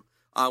not to.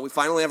 We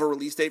finally have a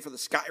release date for the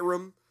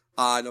Skyrim,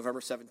 November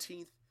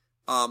 17th.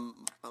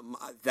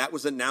 That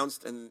was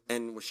announced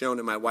and was shown,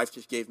 and my wife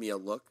just gave me a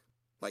look,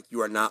 like,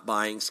 you are not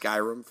buying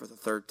Skyrim for the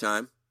 3rd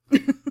time.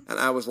 And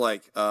I was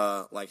like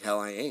hell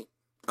I ain't.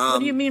 What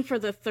do you mean for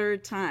the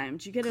 3rd time?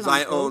 Did you get it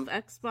on both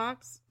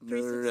Xbox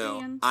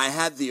 360? No. I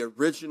had the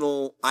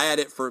original. I had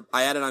it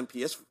on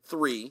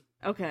PS3.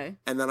 Okay.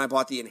 And then I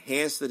bought the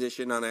enhanced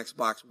edition on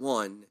Xbox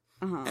One.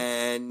 Uh-huh.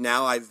 And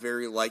now I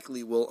very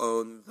likely will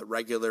own the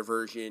regular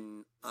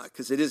version,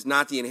 because it is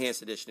not the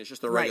enhanced edition. It's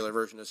just the regular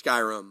version of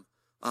Skyrim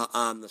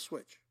on the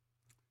Switch.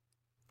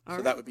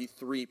 So that would be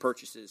 3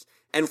 purchases.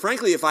 And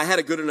frankly, if I had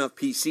a good enough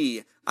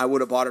PC, I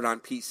would have bought it on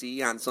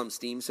PC on some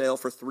Steam sale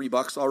for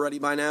 $3 already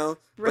by now.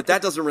 Right. But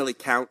that doesn't really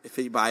count if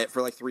you buy it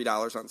for like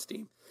 $3 on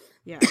Steam.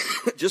 Yeah.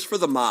 Just for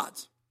the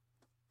mods.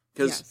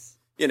 Because,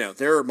 you know,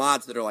 there are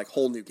mods that are like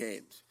whole new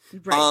games.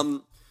 Right.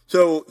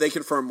 So they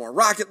confirm more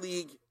Rocket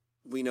League.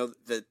 We know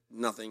that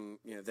nothing,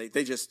 you know,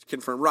 they just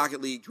confirmed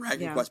Rocket League.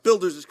 Dragon Quest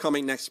Builders is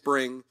coming next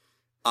spring.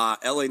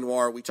 L.A.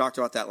 Noire, we talked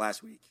about that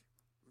last week.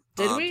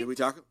 Did we? Did we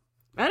talk?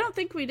 I don't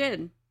think we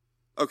did.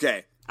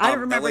 Okay. I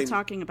remember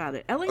talking about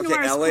it. L.A.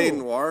 Noire is cool. L.A.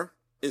 Noire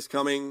is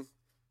coming.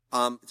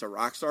 It's a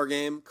Rockstar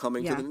game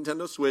coming to the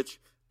Nintendo Switch.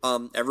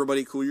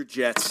 Everybody cool your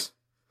jets.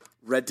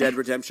 Red Dead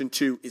Redemption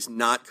 2 is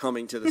not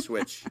coming to the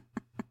Switch.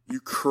 You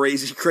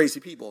crazy,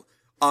 crazy people.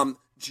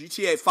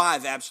 GTA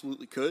 5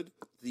 absolutely could.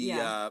 The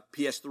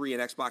PS3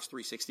 and Xbox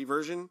 360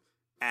 version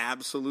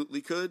absolutely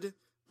could.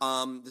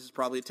 This is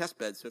probably a test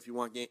bed, so if you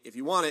want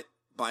it,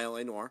 buy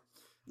L.A. Noire.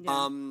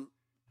 Yeah.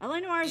 L.A.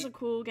 Noire is a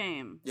cool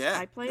game. Yeah.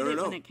 I played it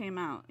when it came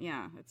out.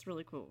 Yeah, it's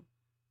really cool.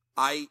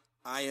 I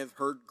have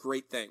heard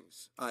great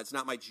things. It's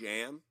not my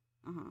jam,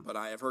 but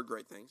I have heard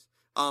great things.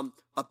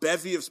 A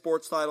bevy of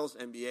sports titles,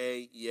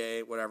 NBA,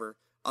 EA, whatever.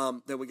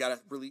 Then we got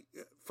really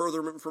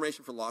further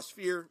information for Lost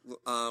Sphere,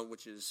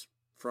 which is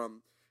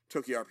from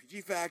Tokyo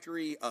RPG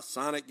Factory, a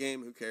Sonic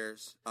game, who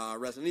cares?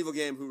 Resident Evil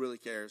game, who really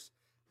cares?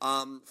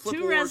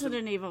 Two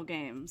Resident Evil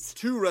games.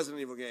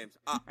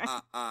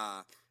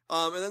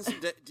 And then some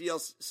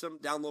DLC, some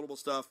downloadable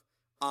stuff.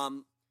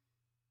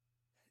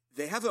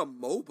 They have a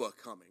MOBA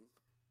coming.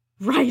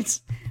 Right.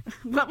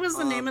 What was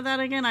the name of that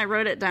again? I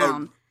wrote it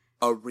down.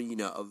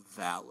 Arena of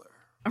Valor.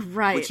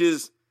 Right. Which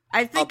is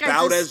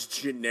about as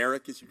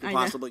generic as you could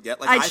possibly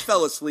get. Like, I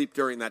fell asleep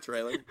during that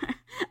trailer.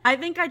 I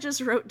think I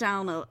just wrote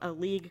down a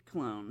League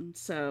clone,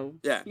 so...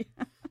 Yeah.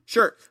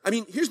 Sure. I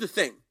mean, here's the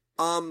thing.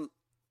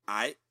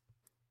 I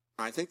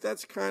think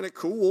that's kind of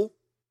cool.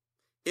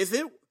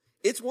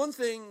 It's one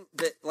thing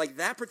that, like,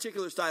 that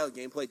particular style of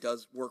gameplay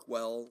does work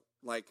well.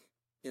 Like,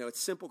 you know, it's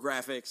simple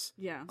graphics.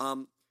 Yeah.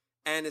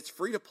 And it's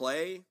free to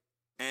play.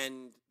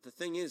 And the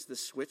thing is, the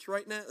Switch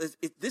right now,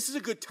 this is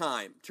a good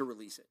time to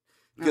release it.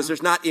 Because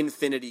there's not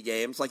infinity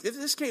games. Like, if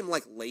this came,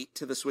 like, late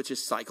to the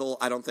Switch's cycle,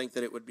 I don't think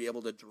that it would be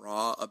able to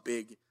draw a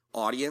big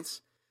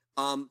audience.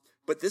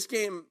 But this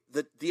game,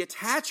 the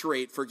attach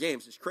rate for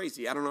games is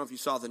crazy. I don't know if you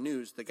saw the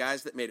news. The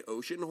guys that made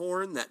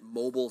Oceanhorn, that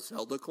mobile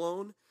Zelda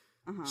clone,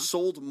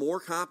 sold more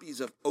copies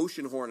of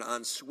Oceanhorn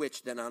on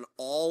Switch than on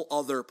all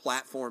other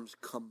platforms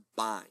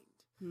combined.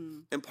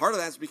 And part of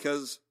that's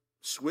because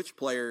Switch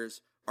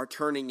players are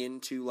turning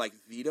into like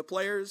Vita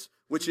players,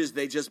 which is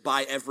they just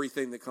buy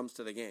everything that comes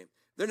to the game.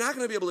 They're not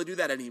going to be able to do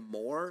that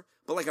anymore,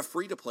 but like a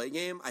free-to-play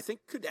game, I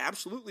think could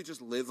absolutely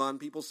just live on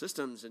people's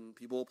systems and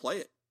people will play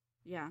it.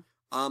 Yeah.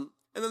 And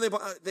then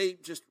they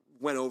just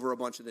went over a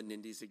bunch of the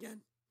Nindies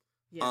again.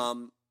 Yeah.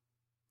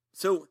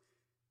 So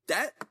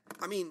that,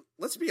 I mean,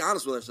 let's be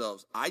honest with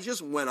ourselves. I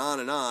just went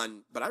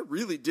on, but I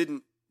really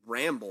didn't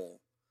ramble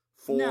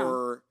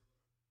for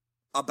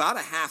about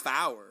a half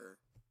hour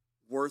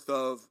worth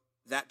of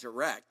that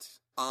direct.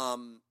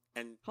 And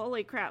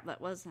holy crap, that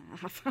was a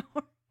half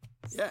hour.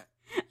 Yeah.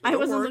 I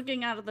wasn't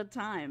looking out at the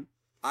time.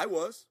 I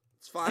was.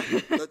 It's fine.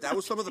 That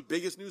was some of the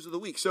biggest news of the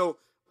week. So,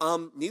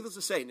 needless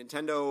to say,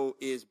 Nintendo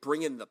is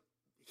bringing the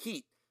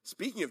heat.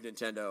 Speaking of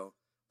Nintendo,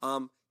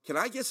 can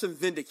I get some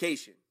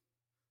vindication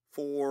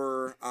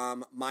for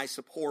my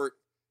support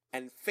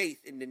and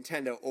faith in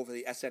Nintendo over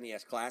the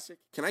SNES Classic?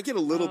 Can I get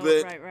a little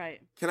bit?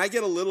 Right. Can I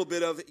get a little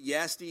bit of,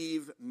 yeah,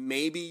 Steve,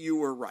 maybe you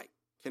were right?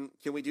 Can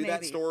we do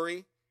that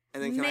story?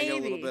 And then can I get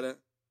a little bit of?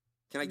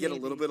 Can I get a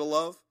little bit of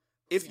love?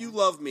 If you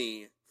love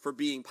me for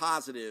being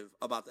positive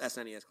about the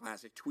SNES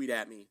Classic, tweet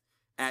at me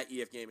at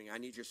EF Gaming. I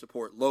need your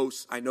support.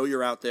 Los, I know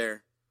you're out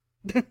there.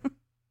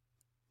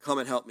 Come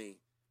and help me.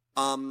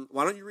 Why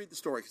don't you read the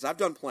story? Because I've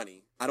done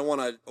plenty. I don't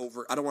want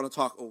to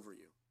talk over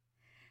you.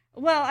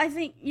 Well, I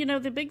think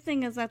the big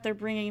thing is that they're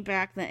bringing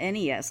back the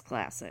NES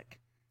Classic.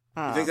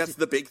 You think that's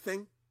the big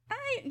thing?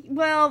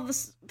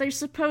 They're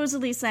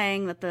supposedly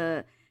saying that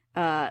the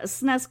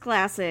SNES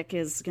Classic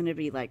is going to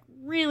be like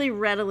really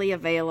readily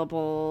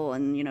available,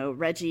 and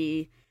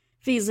Reggie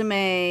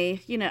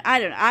Fils-Aimé.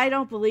 I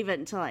don't believe it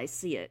until I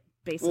see it.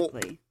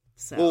 Basically,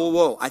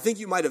 Whoa! I think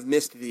you might have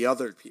missed the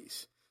other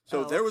piece.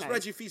 So there was okay.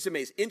 Reggie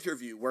Fils-Aimé's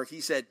interview where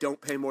he said, "Don't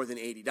pay more than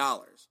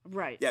 $80."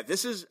 Right. Yeah.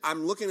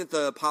 I'm looking at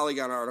the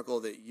Polygon article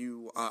that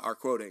you are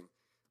quoting.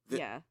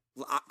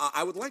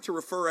 I would like to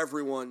refer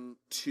everyone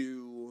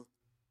to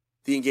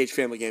the Engaged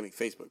Family Gaming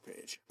Facebook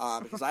page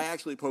because I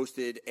actually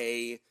posted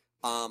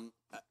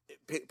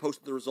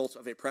posted the results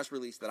of a press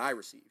release that I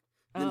received.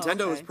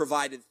 Nintendo has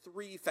provided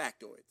 3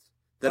 factoids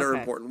that are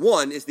important.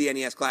 One is the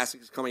NES Classic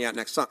is coming out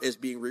is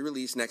being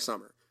re-released next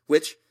summer,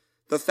 which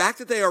the fact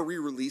that they are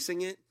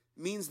re-releasing it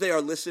means they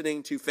are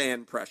listening to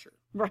fan pressure.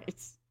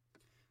 Right.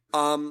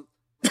 Now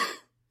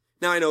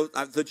I know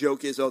the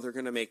joke is, they're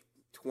going to make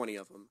 20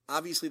 of them.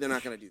 Obviously, they're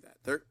not going to do that.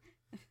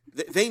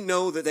 They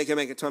know that they can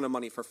make a ton of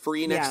money for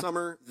free next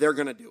summer. They're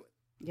going to do it.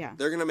 Yeah.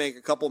 They're going to make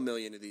a couple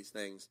million of these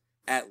things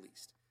at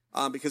least,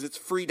 because it's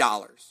free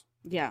dollars.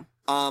 Yeah.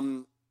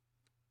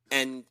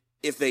 And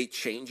if they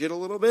change it a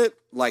little bit,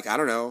 like, I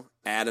don't know,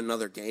 add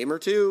another game or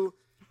two,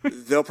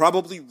 they'll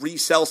probably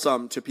resell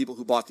some to people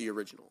who bought the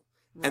original.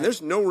 Right. And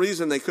there's no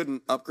reason they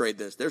couldn't upgrade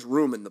this. There's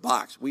room in the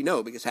box. We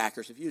know because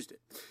hackers have used it.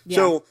 Yeah.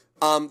 So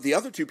the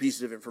other 2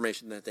 pieces of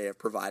information that they have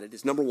provided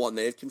is, number 1,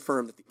 they have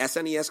confirmed that the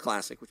SNES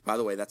Classic, which, by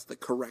the way, that's the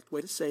correct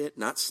way to say it,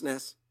 not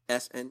SNES,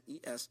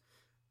 S-N-E-S,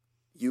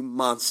 you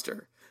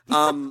monster.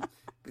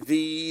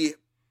 They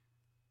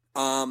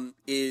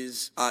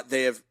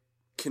have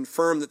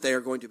confirmed that they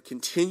are going to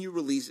continue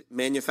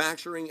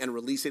manufacturing and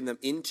releasing them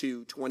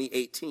into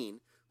 2018,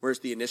 whereas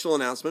the initial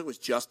announcement was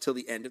just till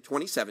the end of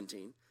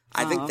 2017.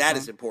 I think that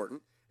is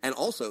important. And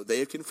also, they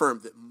have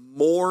confirmed that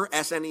more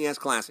SNES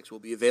Classics will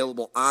be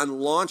available on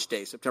launch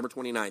day, September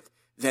 29th,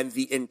 than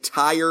the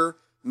entire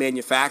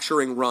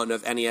manufacturing run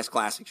of NES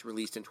Classics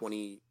released in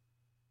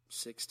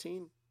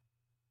 2016?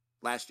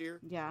 Last year?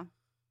 Yeah.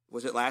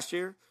 Was it last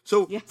year?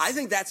 So yes. I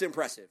think that's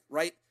impressive,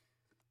 right?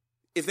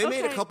 If they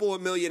made a couple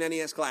of million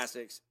NES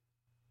Classics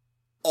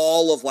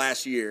all of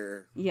last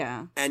year,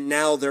 and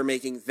now they're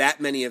making that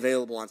many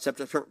available on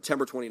September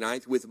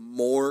 29th with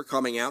more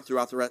coming out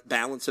throughout the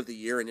balance of the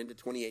year and into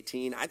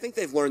 2018, I think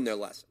they've learned their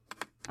lesson.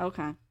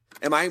 Okay.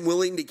 Am I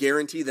willing to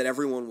guarantee that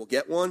everyone will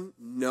get one?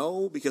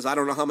 No, because I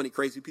don't know how many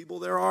crazy people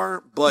there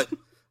are, but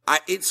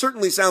it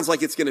certainly sounds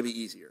like it's going to be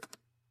easier.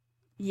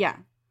 Yeah.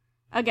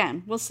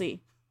 Again, we'll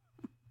see.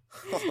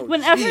 Oh,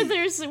 whenever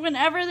there's a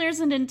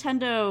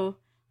Nintendo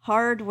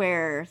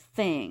hardware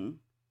thing,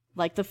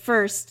 like the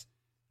first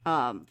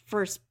run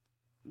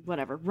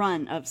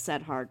of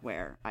said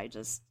hardware, like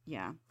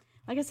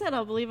I said,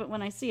 I'll believe it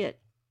when I see it.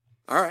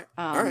 All right.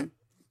 I'm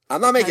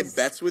not making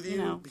bets with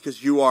you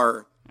because you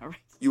are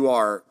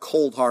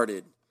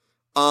cold-hearted.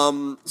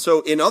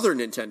 So in other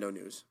Nintendo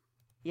news,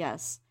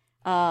 yes.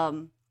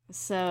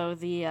 So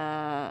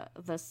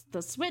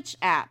the Switch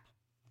app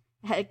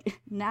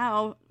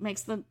now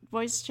makes the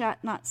voice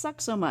chat not suck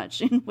so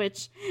much, in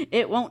which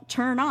it won't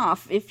turn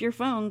off if your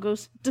phone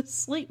goes to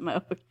sleep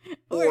mode.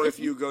 Or if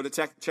you go to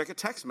check a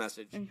text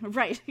message.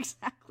 Right,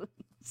 exactly.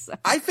 So,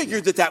 I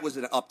figured that was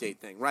an update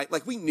thing, right?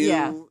 Like, we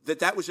knew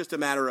that was just a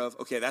matter of,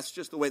 okay, that's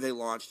just the way they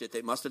launched it.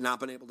 They must have not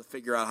been able to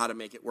figure out how to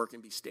make it work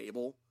and be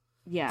stable.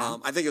 Yeah.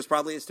 I think it was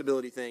probably a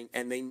stability thing,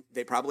 and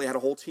they probably had a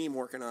whole team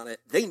working on it.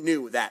 They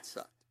knew that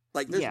sucked.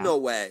 Like, there's no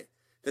way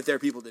that their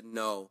people didn't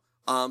know.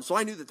 So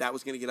I knew that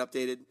was going to get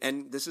updated,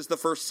 and this is the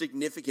first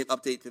significant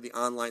update to the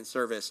online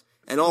service,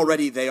 and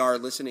already they are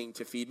listening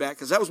to feedback,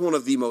 because that was one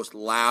of the most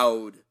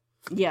loud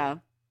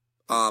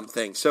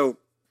things. So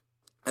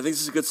I think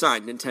this is a good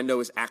sign. Nintendo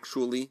is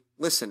actually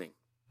listening.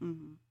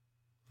 Mm-hmm.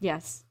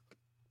 Yes.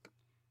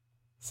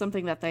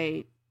 Something that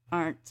they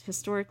aren't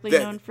historically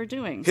known for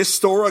doing.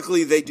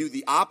 Historically, they do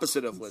the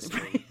opposite of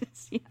listening.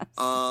 Yes.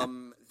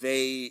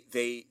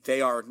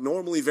 They are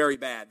normally very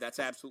bad. That's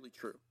absolutely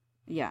true.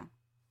 Yeah.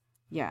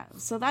 Yeah.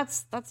 So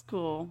that's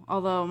cool.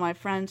 Although my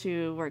friend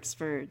who works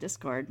for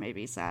Discord may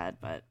be sad,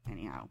 but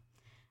anyhow,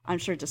 I'm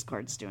sure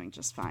Discord's doing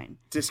just fine.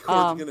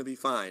 Discord's going to be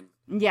fine.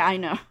 Yeah, I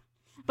know.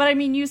 But I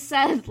mean, you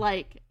said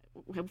like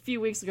a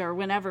few weeks ago or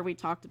whenever we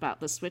talked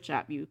about the Switch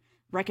app, you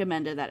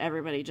recommended that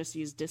everybody just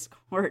use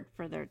Discord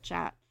for their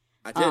chat.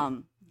 I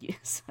did. Yeah,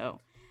 so,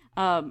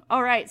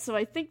 all right. So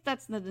I think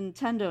that's the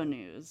Nintendo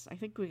news. I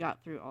think we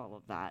got through all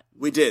of that.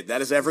 We did.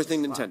 That is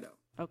everything Nintendo.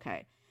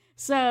 Okay.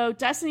 So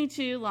Destiny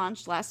 2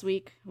 launched last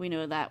week. We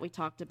know that. We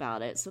talked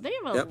about it. So they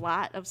have a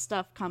lot of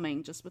stuff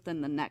coming just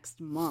within the next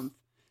month.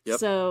 Yep.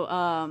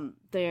 So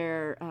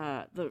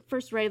the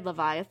first raid,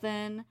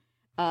 Leviathan,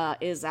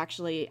 is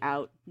actually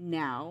out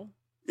now.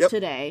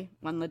 Today,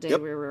 on the day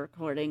we were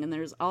recording. And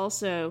there's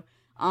also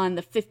on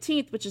the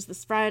 15th, which is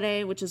this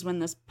Friday, which is when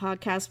this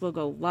podcast will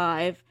go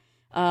live,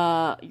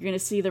 you're going to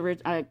see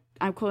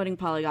I'm quoting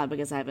Polygon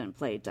because I haven't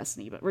played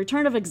Destiny, but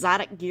Return of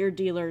Exotic Gear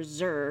Dealer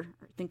Xur.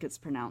 I think it's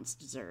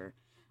pronounced Xur.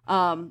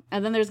 And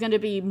then there's going to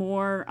be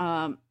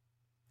more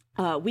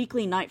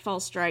weekly Nightfall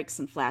strikes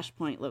and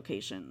Flashpoint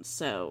locations.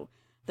 So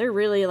they're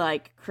really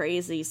like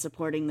crazy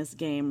supporting this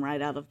game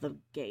right out of the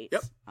gate.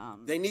 Yep.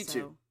 They need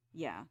to.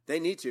 Yeah. They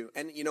need to.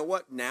 And you know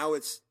what? Now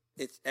it's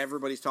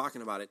everybody's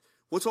talking about it.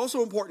 What's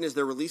also important is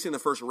they're releasing the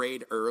first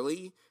raid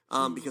early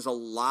because a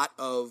lot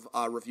of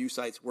review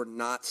sites were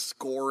not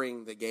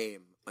scoring the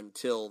game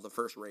until the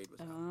first raid was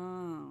out.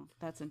 Oh,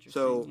 that's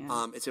interesting.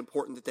 So it's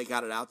important that they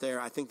got it out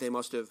there. I think they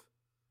must have,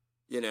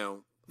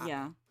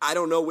 Yeah. I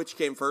don't know which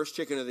came first,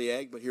 chicken or the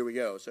egg, but here we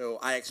go. So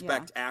I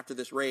expect after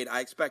this raid,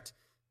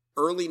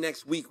 early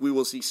next week we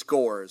will see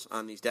scores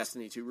on these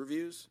Destiny 2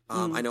 reviews.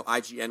 I know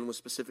IGN was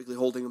specifically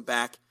holding them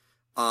back.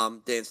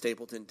 Dan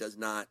Stapleton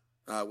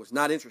was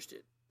not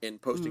interested in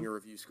posting a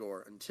review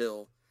score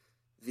until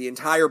the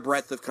entire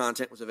breadth of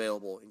content was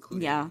available,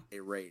 including a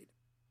raid.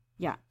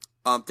 Yeah.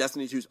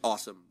 Destiny 2 is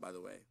awesome, by the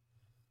way.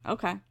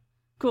 Okay.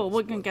 Cool.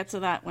 We can get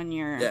to that when we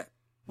get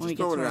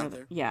to it out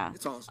there. Yeah.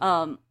 It's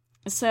awesome.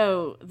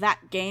 So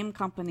that game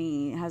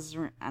company has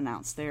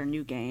announced their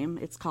new game.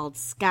 It's called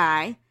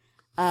Sky.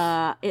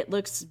 It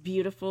looks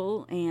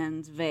beautiful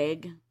and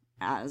vague,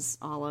 as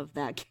all of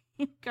that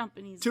game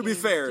companies To be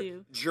fair,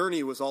 do.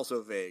 Journey was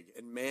also vague,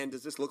 and man,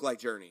 does this look like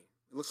Journey.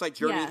 It looks like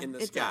Journey in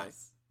the sky.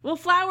 Does. Well,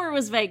 Flower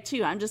was vague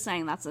too. I'm just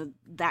saying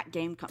that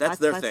game company. That's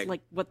their thing.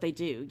 Like what they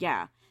do.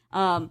 Yeah.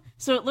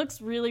 So it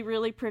looks really,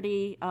 really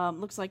pretty.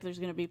 Looks like there's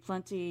going to be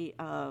plenty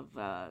of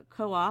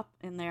co-op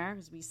in there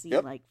because we see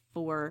like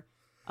 4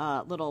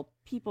 little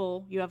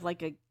people. You have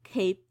like a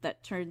cape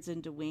that turns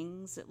into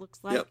wings. It looks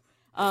like.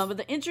 But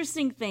the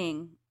interesting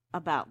thing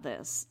about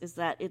this is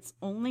that it's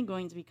only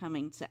going to be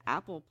coming to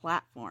Apple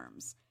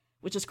platforms,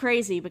 which is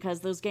crazy because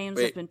those games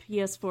have been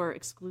PS4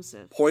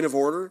 exclusive. Point of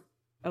order.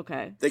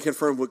 Okay. They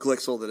confirmed with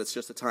Glixel that it's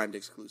just a timed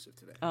exclusive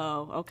today.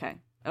 Oh,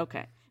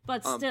 okay.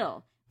 But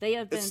still, they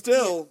have been... It's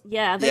still...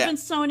 they've been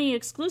Sony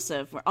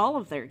exclusive for all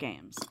of their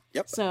games.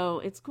 Yep. So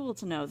it's cool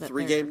to know that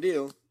 3-game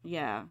deal.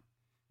 Yeah.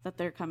 That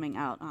they're coming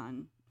out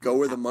on... Go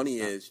where the money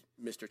is,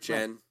 Mr.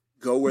 Chen. Right.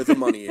 Go where the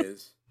money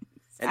is.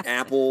 Exactly. And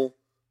Apple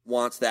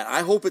wants that.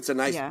 I hope it's a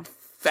nice,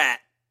 fat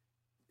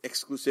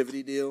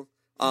exclusivity deal.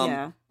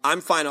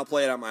 I'm fine. I'll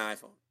play it on my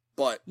iPhone.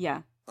 But...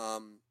 Yeah.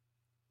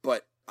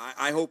 But...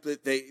 I hope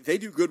that they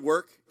do good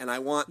work, and I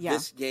want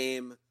this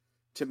game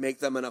to make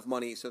them enough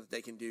money so that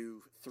they can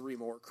do 3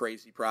 more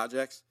crazy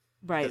projects.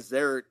 Right. Because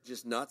they're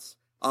just nuts.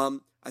 I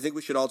think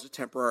we should all just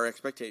temper our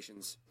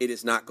expectations. It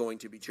is not going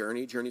to be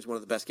Journey. Journey is one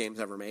of the best games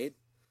ever made.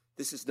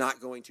 This is not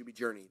going to be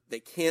Journey.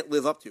 They can't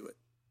live up to it.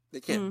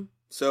 They can't. Mm.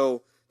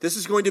 So this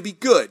is going to be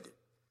good.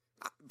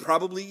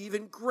 Probably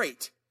even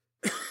great.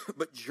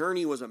 But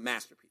Journey was a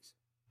masterpiece.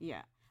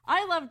 Yeah.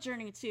 I love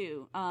Journey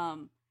too.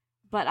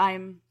 But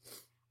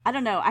I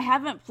don't know. I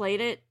haven't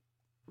played it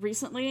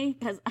recently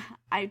because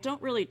I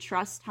don't really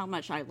trust how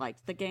much I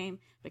liked the game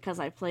because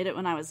I played it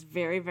when I was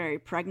very, very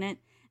pregnant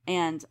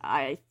and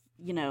I,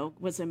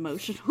 was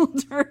emotional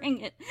during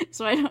it.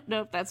 So I don't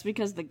know if that's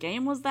because the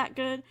game was that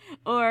good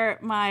or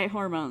my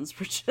hormones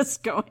were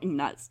just going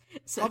nuts.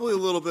 So, probably a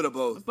little bit of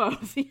both.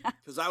 Both, yeah.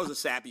 Because I was a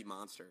sappy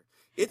monster.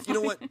 You know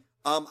what?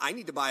 I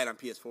need to buy it on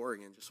PS4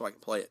 again just so I can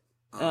play it.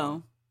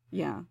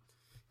 Yeah.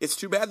 It's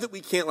too bad that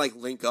we can't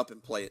link up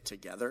and play it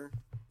together.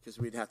 Because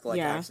we'd have to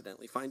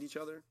accidentally find each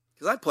other.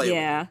 Because I'd play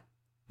it.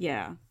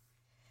 Yeah.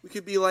 We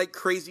could be like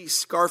crazy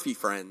Scarfy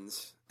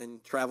friends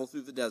and travel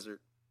through the desert.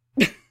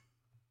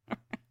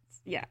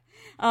 Yeah.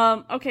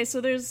 Okay,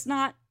 so there's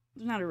not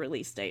a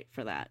release date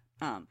for that.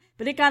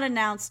 But it got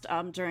announced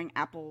during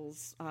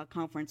Apple's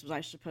conference, which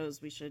I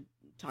suppose we should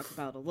talk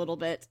about a little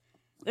bit.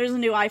 There's a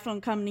new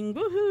iPhone coming.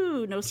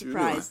 Woohoo! No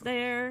surprise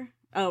there.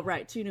 Oh,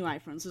 right. 2 new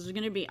iPhones. So there's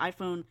going to be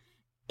iPhone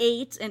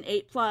 8 and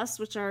 8 Plus,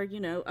 which are,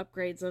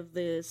 upgrades of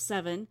the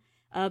 7.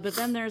 But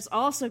then there's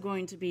also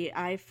going to be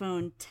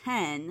iPhone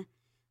 10.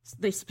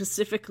 They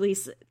specifically,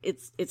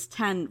 it's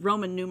 10,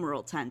 Roman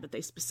numeral 10, but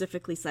they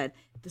specifically said,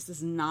 this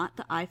is not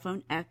the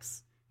iPhone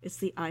X, it's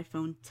the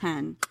iPhone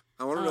 10.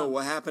 I want to know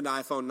what happened to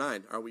iPhone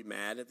 9. Are we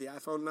mad at the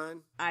iPhone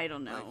 9? I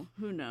don't know.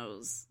 Who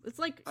knows? It's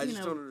like, I just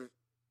don't understand.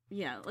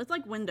 Yeah, it's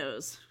like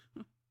Windows.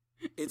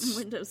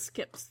 Windows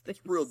skips things.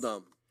 It's real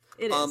dumb.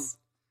 It is.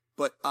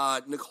 But,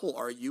 Nicole,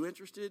 are you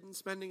interested in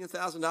spending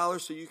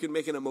 $1,000 so you can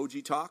make an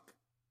emoji talk?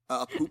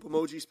 A poop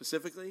emoji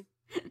specifically?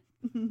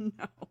 No.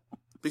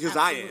 Because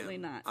absolutely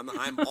I am. Not.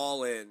 I'm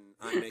all in.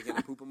 I'm making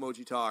a poop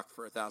emoji talk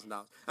for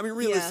 $1,000. I mean,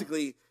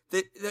 realistically,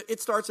 it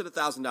starts at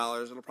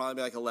 $1,000. It'll probably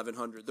be like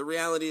 $1,100. The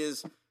reality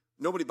is,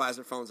 nobody buys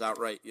their phones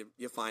outright.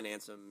 You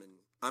finance them, and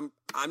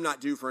I'm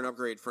not due for an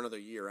upgrade for another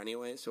year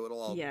anyway, so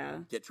it'll all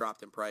get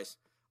dropped in price.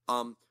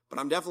 But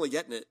I'm definitely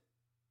getting it.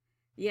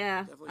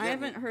 Yeah, I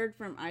haven't heard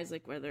from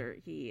Isaac whether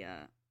he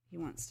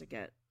wants to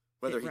get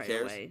whether it he right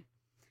cares. Away.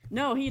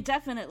 No, he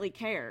definitely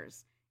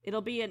cares.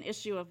 It'll be an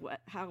issue of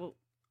how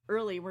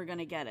early we're going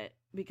to get it,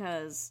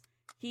 because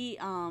he's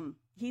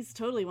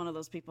totally one of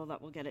those people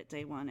that will get it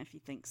day one if he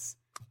thinks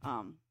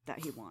that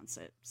he wants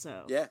it.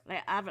 So yeah,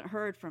 I haven't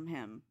heard from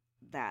him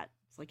that.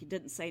 It's like he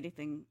didn't say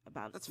anything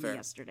about it to me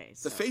yesterday.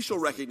 So. The facial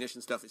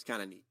recognition stuff is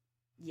kind of neat.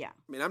 Yeah.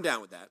 I mean, I'm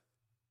down with that.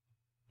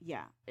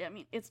 Yeah. I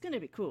mean, it's going to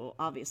be cool,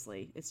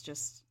 obviously. It's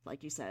just,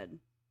 like you said,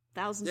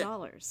 $1,000.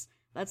 Yeah.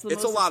 That's the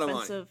most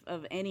expensive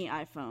of any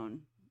iPhone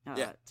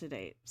to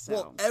date. So.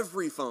 Well,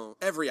 every phone,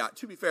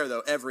 to be fair,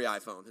 though, every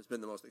iPhone has been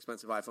the most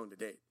expensive iPhone to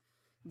date.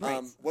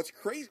 Right.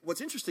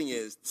 What's interesting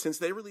is, since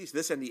they released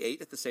this and the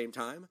 8 at the same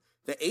time,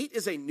 the 8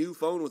 is a new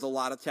phone with a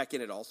lot of tech in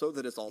it also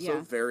that is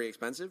also very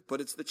expensive, but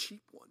it's the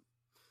cheap one.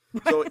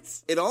 Right.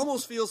 So it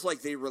almost feels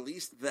like they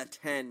released the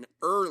 10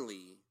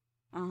 early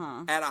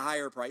at a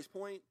higher price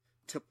point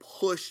to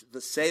push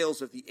the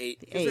sales of the 8.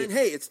 Because then,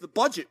 hey, it's the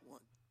budget one.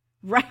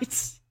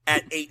 Right.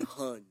 At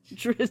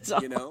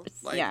 $800. You know?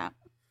 Yeah.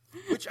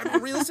 Which, I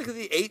mean, realistically,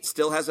 the 8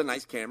 still has a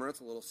nice camera. It's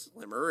a little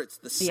slimmer. It's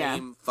the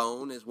same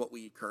phone as what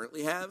we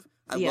currently have.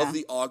 I love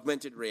the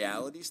augmented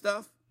reality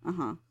stuff.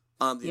 The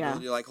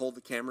ability to, hold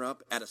the camera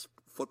up at a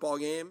football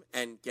game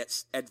and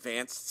get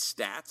advanced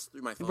stats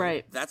through my phone.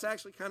 Right. That's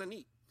actually kind of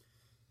neat.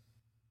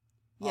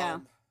 Yeah.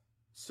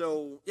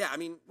 I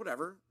mean,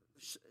 whatever.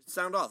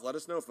 Sound off. Let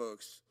us know,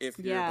 folks, if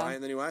you're buying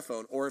the new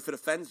iPhone or if it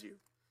offends you.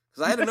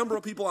 Because I had a number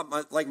of people on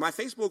my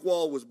Facebook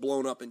wall was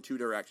blown up in 2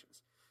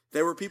 directions.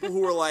 There were people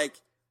who were like,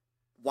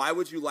 why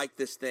would you like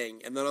this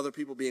thing? And then other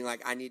people being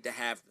like, I need to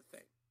have the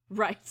thing.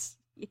 Right.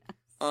 Yeah.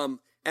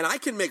 And I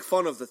can make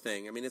fun of the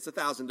thing. I mean, it's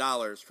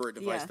 $1,000 for a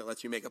device that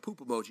lets you make a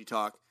poop emoji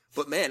talk.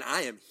 But man,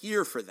 I am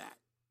here for that.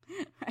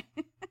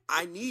 Right.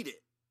 I need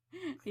it.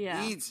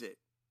 Yeah. Needs it.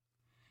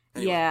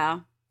 Anyway. Yeah.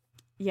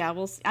 Yeah.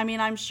 Well, I mean,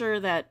 I'm sure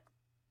that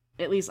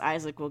at least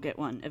Isaac will get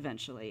one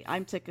eventually.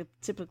 I'm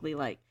typically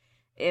like,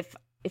 if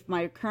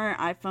my current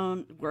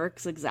iPhone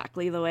works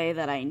exactly the way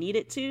that I need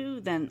it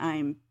to, then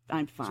I'm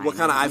fine. So what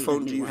kind of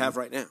iPhone do you have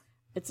right now?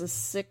 It's a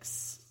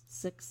 6.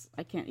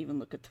 I can't even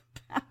look at the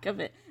back of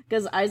it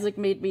because Isaac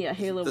made me a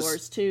Halo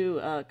Wars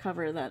 2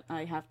 cover that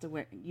I have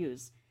to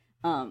use.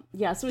 So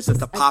it's is it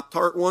the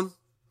Pop-Tart one?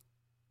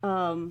 I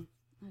don't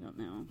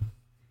know.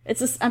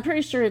 I'm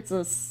pretty sure it's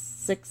a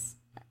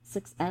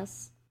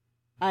 6S.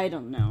 I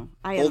don't know.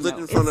 Hold it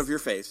in front of your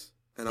face,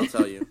 and I'll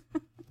tell you.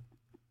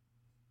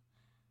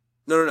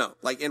 No.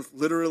 Like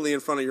literally in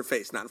front of your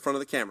face, not in front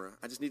of the camera.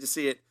 I just need to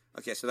see it.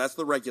 Okay, so that's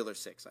the regular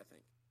 6, I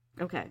think.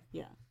 Okay,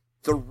 yeah.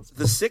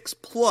 The 6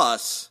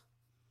 Plus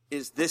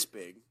is this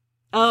big.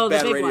 Oh, the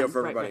bad big radio one. for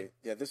everybody. Right.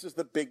 Yeah, this is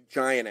the big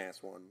giant ass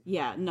one.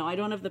 Yeah, no, I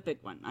don't have the big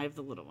one. I have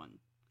the little one.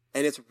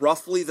 And it's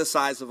roughly the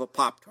size of a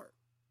Pop-Tart.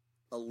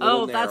 A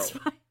little narrow. That's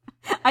fine.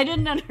 I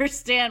didn't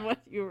understand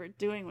what you were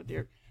doing with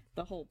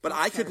the whole. But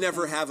I could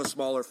never have a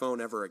smaller phone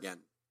ever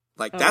again.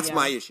 That's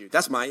my issue.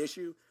 That's my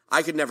issue.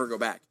 I could never go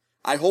back.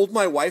 I hold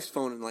my wife's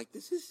phone and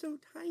this is so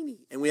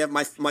tiny. And we have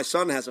my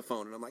son has a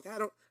phone and I'm like,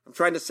 I'm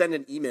trying to send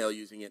an email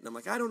using it. And I'm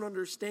like, I don't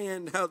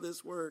understand how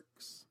this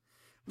works.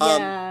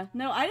 Yeah.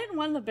 No, I didn't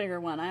want the bigger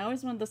one. I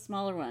always wanted the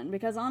smaller one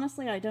because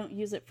honestly, I don't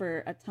use it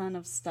for a ton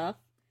of stuff.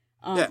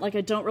 I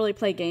don't really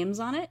play games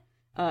on it.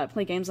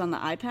 Play games on the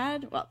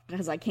iPad. Well,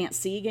 because I can't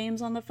see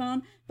games on the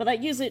phone, but I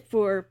use it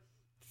for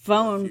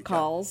phone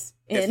calls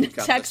and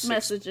text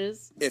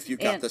messages. If you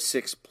got the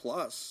 6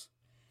 Plus,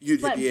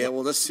 you'd be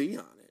able to see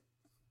on it.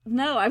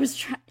 No, I was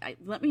trying.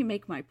 Let me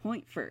make my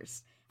point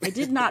first. I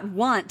did not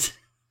want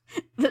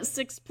the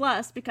 6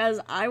 Plus because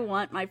I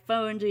want my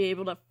phone to be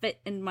able to fit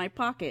in my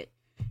pocket.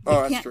 If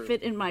it can't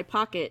fit in my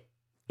pocket,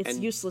 it's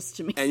useless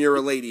to me. And you're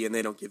a lady, and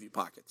they don't give you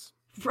pockets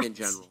in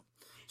general.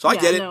 So I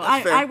get it. No,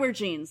 That's fair. I wear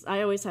jeans.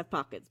 I always have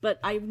pockets,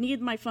 but I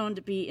need my phone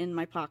to be in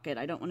my pocket.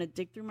 I don't want to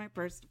dig through my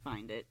purse to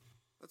find it.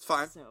 That's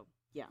fine. So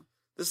yeah,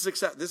 This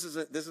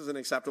is an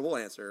acceptable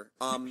answer.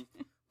 I'm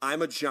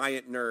a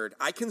giant nerd.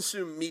 I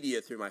consume media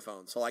through my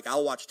phone, so like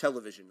I'll watch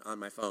television on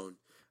my phone,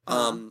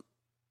 and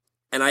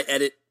I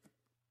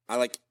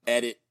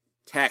edit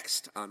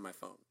text on my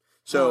phone.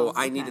 So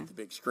I needed the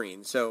big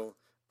screen. So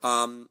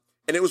and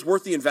it was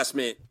worth the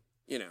investment.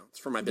 You know, it's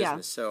for my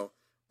business. Yeah.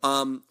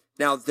 So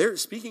now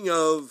speaking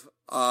of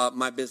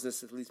my business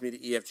that leads me to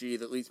EFG,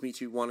 that leads me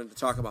to wanting to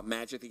talk about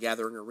Magic the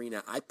Gathering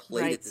Arena. I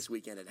played it this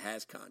weekend at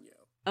HasCon, yo.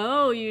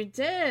 Oh, you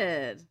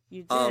did.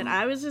 You did.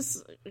 I was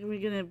just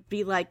we're gonna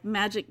be like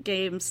Magic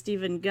game,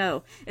 Steven,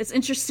 go. It's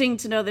interesting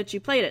to know that you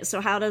played it.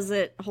 So how does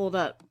it hold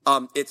up?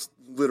 It's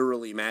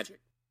literally Magic.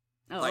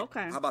 Oh,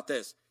 okay. How about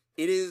this?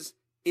 It is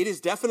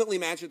definitely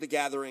Magic the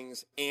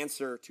Gathering's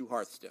answer to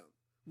Hearthstone.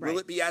 Right. Will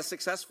it be as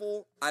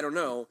successful? I don't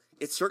know.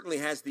 It certainly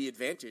has the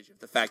advantage of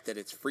the fact that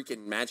it's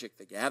freaking Magic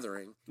the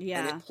Gathering. Yeah.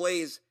 And it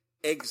plays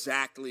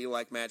exactly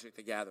like Magic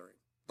the Gathering.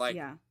 Like,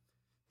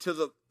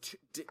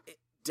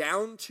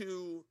 down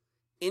to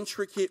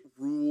intricate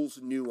rules,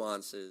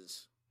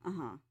 nuances.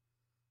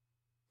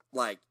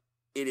 Like,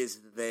 it is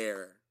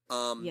there.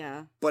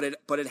 But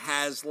it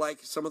has, like,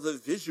 some of the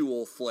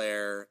visual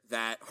flair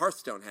that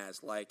Hearthstone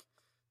has. Like,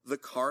 the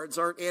cards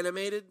aren't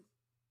animated.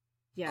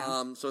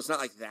 Yeah. So it's not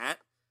like that.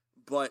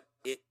 But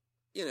it,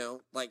 you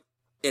know, like,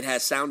 it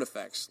has sound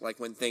effects. Like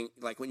when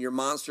your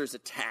monsters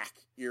attack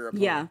your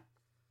opponent.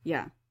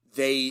 Yeah.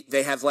 They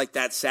have, like,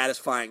 that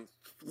satisfying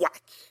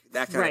whack,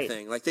 that kind of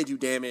thing. Like, they do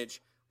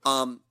damage.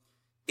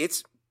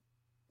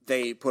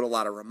 They put a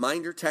lot of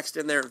reminder text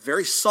in there.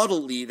 Very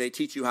subtly, they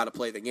teach you how to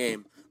play the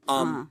game.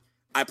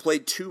 I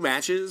played 2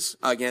 matches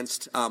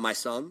against my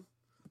son.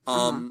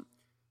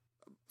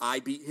 I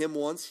beat him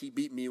once. He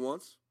beat me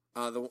once.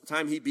 The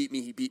time he beat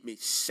me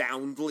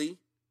soundly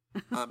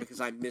because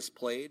I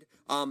misplayed.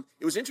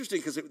 It was interesting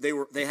because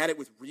they had it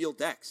with real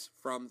decks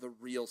from the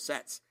real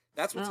sets.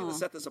 That's what's going to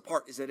set this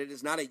apart, is that it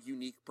is not a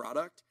unique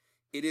product.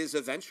 It is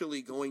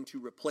eventually going to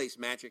replace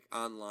Magic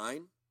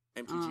Online,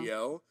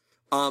 MTGO.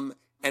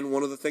 And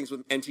one of the things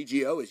with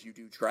MTGO is you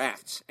do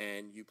drafts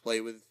and you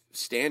play with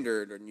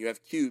standard and you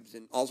have cubes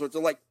and all sorts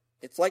of, like,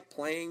 it's like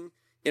playing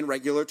in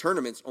regular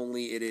tournaments,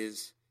 only it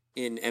is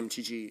in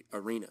MTG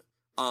Arena.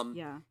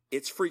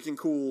 It's freaking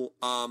cool.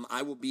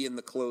 I will be in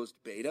the closed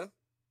beta.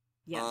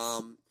 Yes.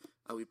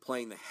 I'll be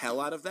playing the hell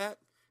out of that.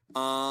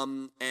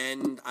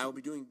 And I will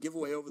be doing a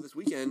giveaway over this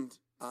weekend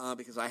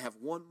because I have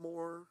one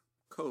more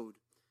code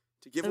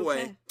to give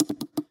away.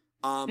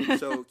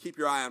 So keep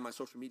your eye on my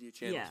social media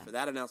channels for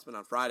that announcement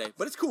on Friday.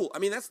 But it's cool. I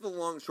mean, that's the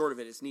long and short of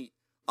it. It's neat.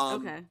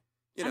 Okay.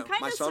 You know, I'm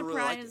kind my of son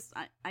surprised.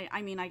 Really liked it.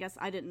 I mean, I guess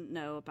I didn't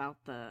know about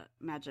the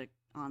Magic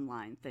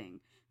Online thing.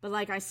 But,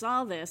 like, I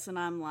saw this and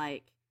I'm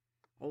like,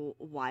 oh,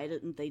 why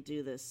didn't they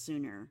do this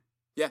sooner?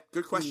 Yeah,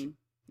 good question.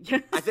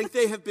 I think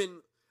they have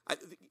been...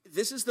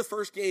 this is the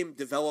first game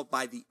developed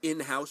by the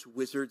in-house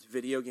Wizards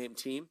video game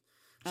team.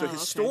 So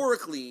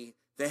historically,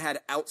 they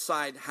had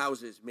outside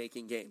houses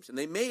making games. And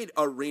they made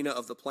Arena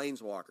of the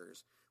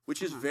Planeswalkers,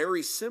 which is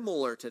very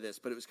similar to this,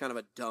 but it was kind of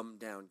a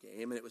dumbed-down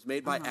game. And it was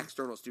made by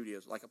external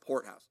studios, like a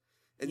port house.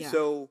 And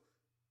so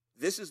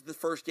this is the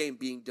first game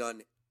being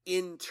done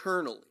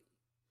internally.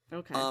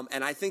 Okay.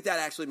 And I think that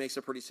actually makes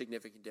a pretty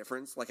significant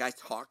difference. Like, I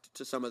talked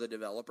to some of the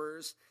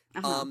developers,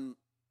 and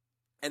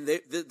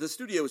the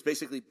studio was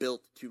basically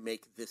built to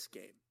make this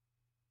game.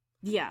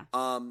 Yeah.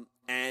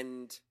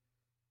 And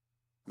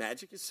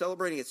Magic is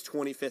celebrating its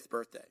 25th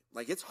birthday.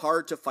 Like, it's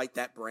hard to fight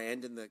that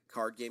brand in the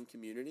card game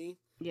community.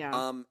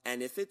 Yeah.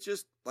 And if it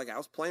just, like, I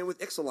was playing with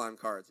Ixalan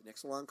cards, and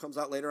Ixalan comes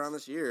out later on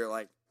this year,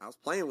 like, I was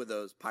playing with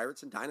those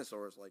Pirates and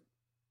Dinosaurs, like,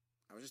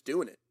 I was just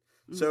doing it.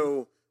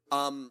 So,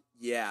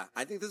 yeah,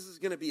 I think this is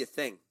going to be a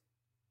thing.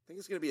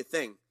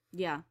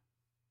 Yeah.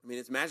 I mean,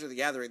 it's Magic the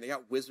Gathering. They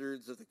got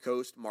Wizards of the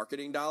Coast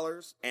marketing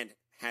dollars and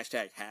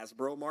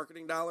 #Hasbro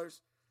marketing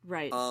dollars.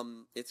 Right.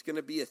 It's going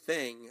to be a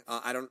thing.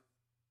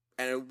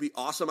 And it would be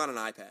awesome on an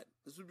iPad.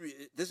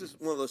 This is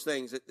one of those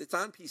things. It's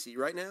on PC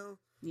right now.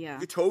 Yeah.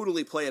 You could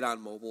totally play it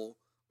on mobile.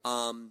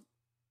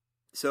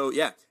 So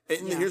yeah.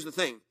 And here's the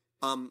thing.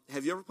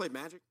 Have you ever played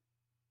Magic?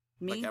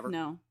 Me? Like, ever?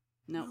 No.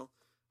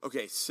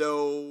 Okay,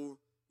 so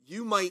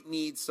you might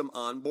need some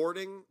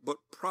onboarding, but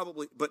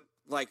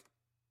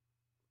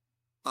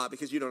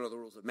because you don't know the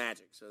rules of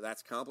Magic, so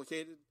that's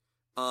complicated.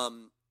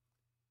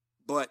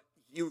 But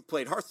you've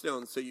played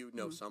Hearthstone, so you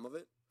know some of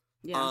it.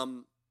 Yeah.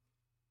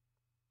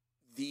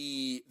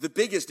 The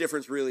biggest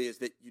difference really is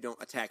that you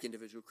don't attack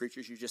individual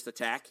creatures; you just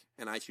attack,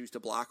 and I choose to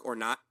block or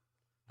not.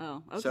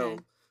 Oh, okay.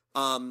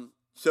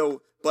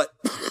 But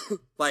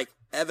like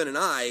Evan and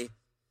I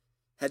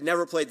had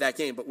never played that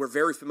game, but we're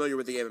very familiar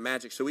with the game of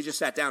Magic. So we just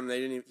sat down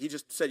and he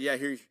just said, "Yeah,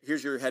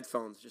 here's your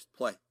headphones, just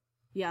play."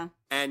 Yeah.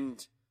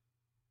 And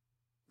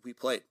we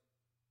played.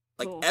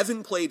 Like, cool.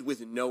 Evan played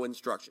with no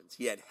instructions.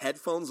 He had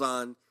headphones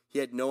on. He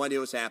had no idea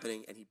what was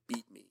happening, and he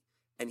beat me.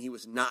 And he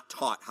was not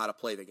taught how to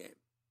play the game.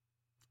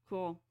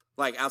 Cool.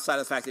 Like, outside of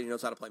the fact that he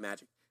knows how to play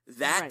Magic.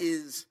 That Right.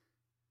 is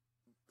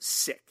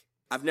sick.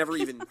 I've never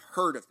even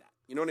heard of that.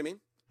 You know what I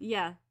mean?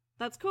 Yeah,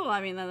 that's cool.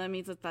 I mean, that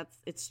means that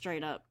it's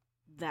straight up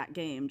that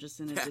game, just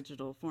in a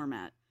digital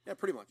format. Yeah,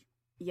 pretty much.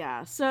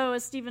 Yeah. So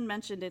as Steven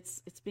mentioned,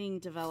 it's being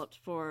developed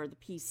for the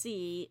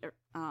PC,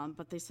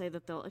 but they say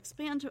that they'll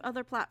expand to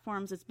other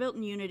platforms. It's built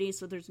in Unity,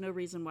 so there's no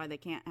reason why they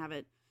can't have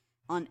it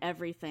on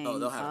everything. Oh,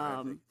 they'll have it on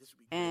everything. This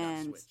would be great on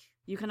and Switch.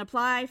 you can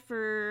apply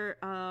for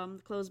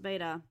the closed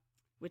beta,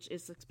 which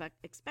is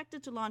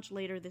expected to launch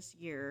later this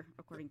year,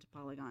 according to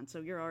Polygon.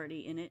 So you're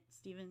already in it,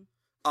 Steven?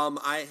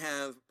 I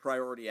have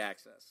priority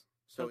access,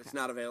 so Okay. it's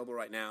not available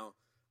right now.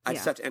 I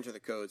just have to enter the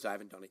codes. I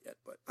haven't done it yet,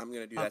 but I'm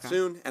going to do that Okay.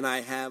 soon. And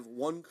I have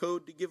one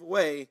code to give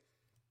away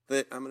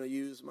that I'm going to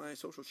use my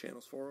social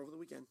channels for over the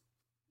weekend.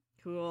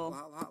 Cool.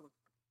 Holla, holla.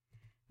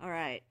 All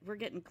right, we're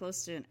getting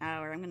close to an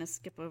hour. I'm going to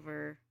skip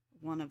over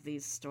one of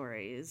these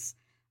stories.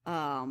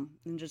 And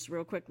just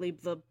real quickly,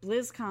 the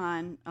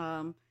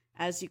BlizzCon,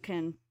 as you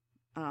can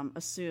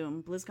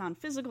assume, BlizzCon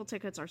physical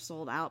tickets are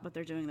sold out, but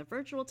they're doing the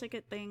virtual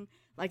ticket thing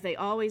like they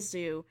always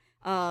do.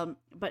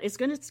 But it's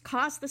going to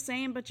cost the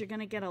same, but you're going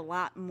to get a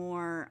lot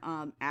more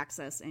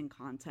access and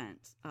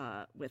content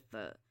with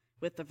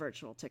the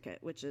virtual ticket,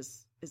 which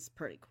is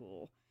pretty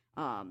cool.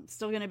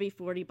 Still going to be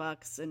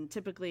 $40, and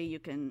typically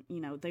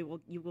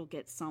you will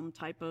get some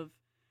type of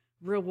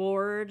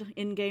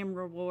in-game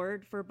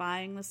reward for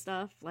buying the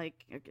stuff. Like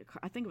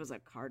I think it was a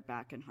card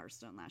back in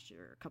Hearthstone last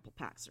year, or a couple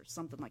packs or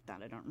something like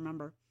that. I don't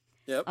remember.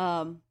 Yep.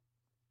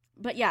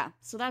 But yeah,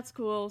 so that's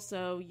cool.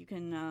 So you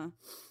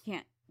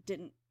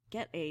didn't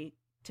get a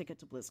ticket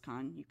to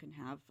BlizzCon, you can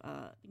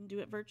do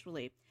it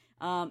virtually.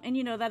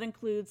 And that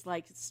includes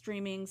like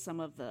streaming some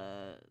of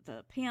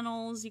the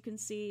panels you can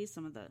see,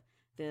 some of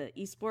the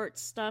esports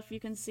stuff you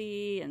can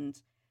see,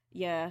 and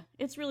yeah,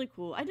 it's really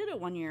cool. I did it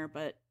one year,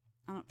 but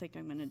I don't think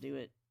I'm going to do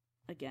it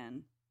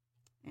again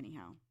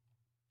anyhow.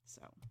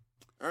 So.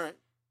 All right.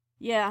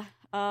 Yeah,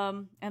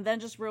 and then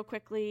just real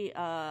quickly,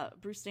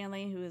 Bruce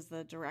Stanley, who is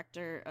the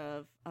director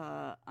of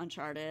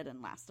Uncharted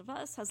and Last of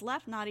Us, has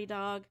left Naughty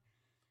Dog.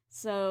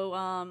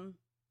 So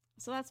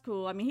that's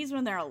cool. I mean, he's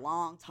been there a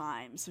long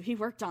time. So he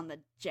worked on the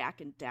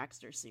Jak and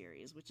Daxter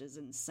series, which is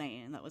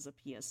insane. That was a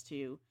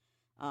PS2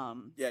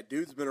 yeah,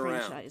 dude's been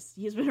franchise.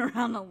 He's been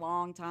around a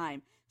long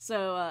time.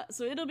 So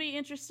it'll be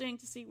interesting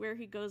to see where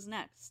he goes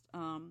next.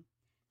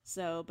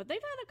 But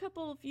they've had a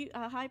couple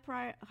of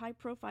high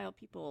profile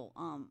people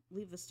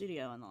leave the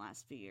studio in the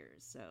last few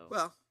years. So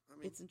well, I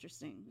mean, it's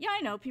interesting. Yeah, I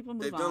know people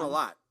move on. They've done a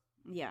lot.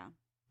 Yeah.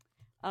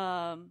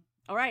 All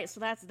right, so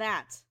that's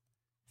that.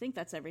 I think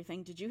that's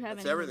everything. Did you have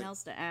anything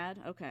else to add?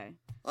 Okay.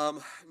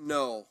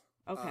 No.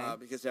 Okay.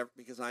 Because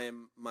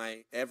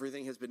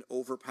everything has been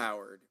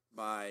overpowered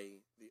by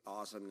the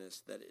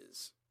awesomeness that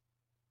is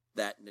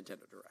that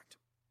Nintendo Direct.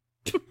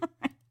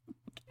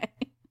 Okay.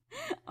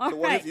 All so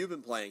right. what have you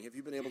been playing? Have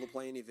you been able to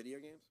play any video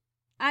games?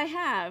 I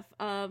have.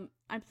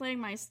 I'm playing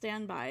my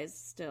standbys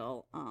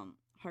still,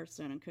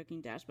 Hearthstone and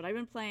Cooking Dash, but I've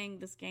been playing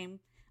this game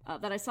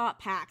that I saw at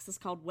PAX. It's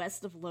called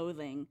West of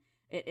Loathing.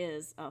 It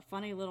is a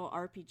funny little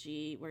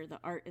RPG where the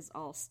art is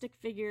all stick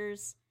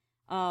figures.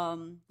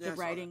 The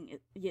writing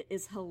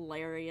is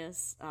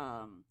hilarious.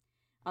 I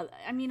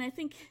mean, I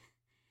think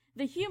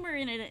the humor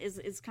in it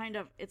is kind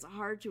of, it's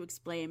hard to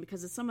explain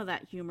because it's some of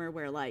that humor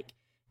where like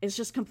it's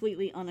just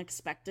completely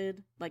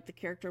unexpected. Like the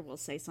character will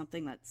say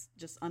something that's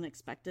just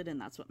unexpected,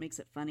 and that's what makes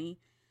it funny.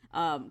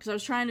 Because I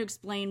was trying to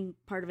explain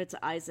part of it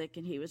to Isaac,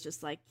 and he was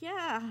just like,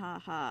 "Yeah, ha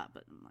ha."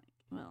 But I'm like,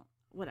 well,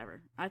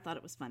 whatever. I thought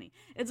it was funny.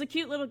 It's a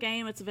cute little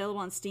game. It's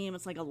available on Steam.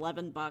 It's like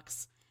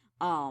 $11.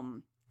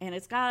 And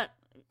it's got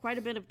quite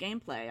a bit of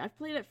gameplay. I've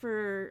played it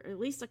for at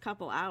least a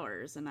couple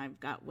hours, and I've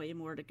got way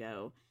more to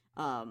go.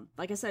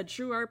 Like I said,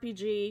 true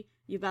RPG.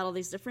 You've got all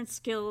these different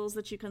skills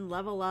that you can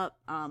level up.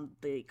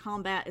 The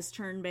combat is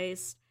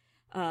turn-based.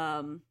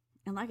 And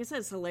like I said,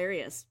 it's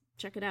hilarious.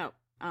 Check it out.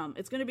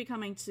 It's going to be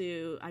coming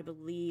to, I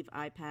believe,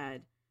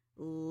 iPad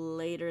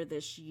later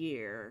this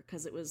year,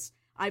 because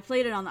I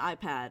played it on the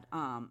iPad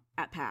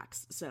at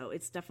PAX, so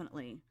it's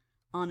definitely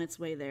on its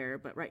way there.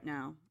 But right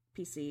now,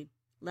 PC,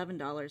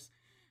 $11.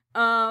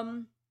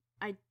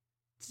 I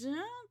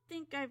don't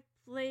think I've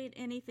played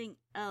anything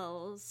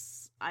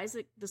else.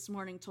 Isaac this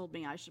morning told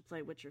me I should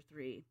play Witcher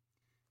 3,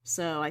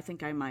 so I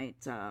think I might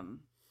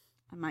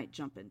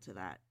jump into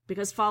that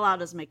because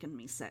Fallout is making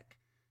me sick.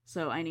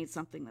 So I need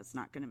something that's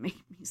not going to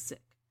make me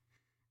sick.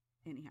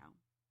 Anyhow,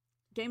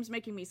 games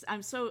making me.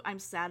 I'm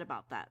sad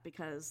about that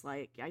because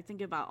like I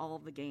think about all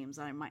of the games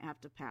that I might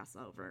have to pass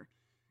over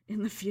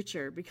in the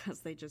future because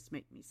they just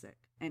make me sick.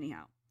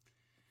 Anyhow.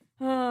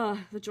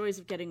 The joys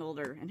of getting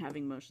older and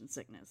having motion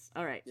sickness.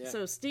 All right, yeah.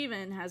 So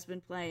Steven has been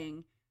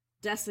playing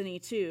Destiny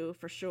 2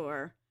 for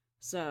sure.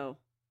 So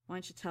why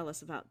don't you tell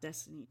us about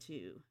Destiny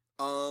 2?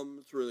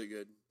 It's really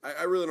good.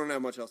 I really don't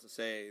have much else to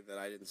say that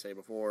I didn't say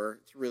before.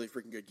 It's a really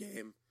freaking good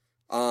game.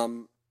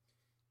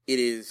 It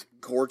is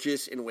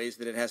gorgeous in ways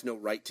that it has no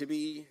right to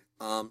be.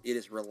 It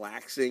is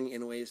relaxing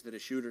in ways that a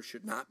shooter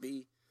should not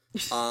be.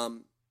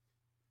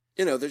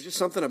 there's just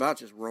something about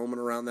just roaming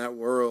around that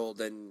world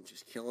and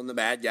just killing the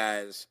bad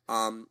guys.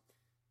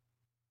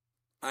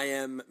 I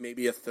am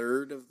maybe a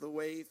third of the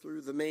way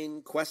through the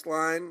main quest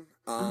line.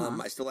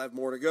 I still have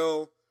more to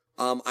go.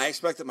 I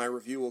expect that my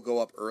review will go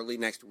up early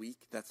next week.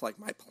 That's like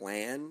my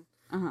plan.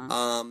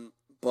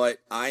 But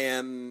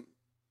I'm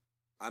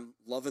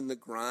loving the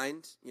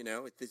grind.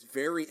 It's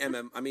very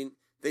I mean,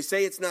 they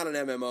say it's not an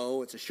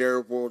MMO. It's a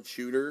shared world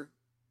shooter.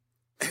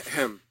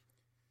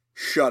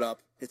 Shut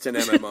up. It's an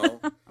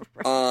MMO.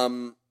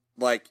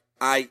 Right.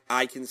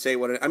 I can say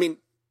I mean,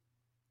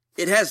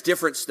 it has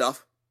different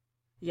stuff.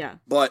 Yeah.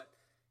 But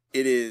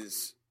it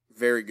is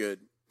very good.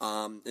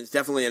 It's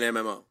definitely an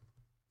MMO.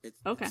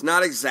 It's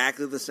not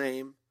exactly the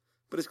same,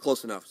 but it's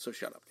close enough. So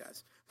shut up,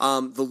 guys.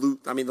 The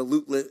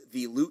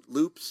loot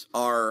loops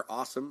are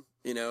awesome.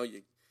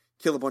 You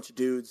kill a bunch of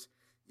dudes,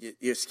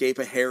 you escape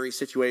a hairy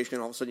situation.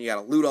 All of a sudden, you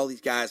got to loot all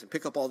these guys and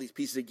pick up all these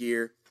pieces of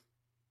gear.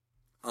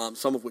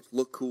 Some of which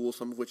look cool,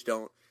 some of which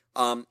don't.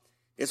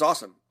 It's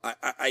awesome.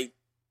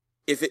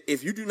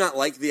 If you do not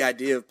like the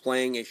idea of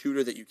playing a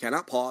shooter that you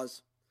cannot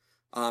pause,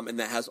 and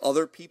that has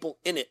other people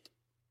in it,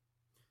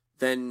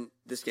 then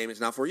this game is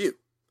not for you.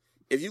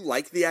 If you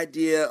like the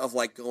idea of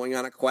like going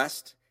on a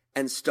quest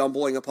and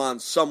stumbling upon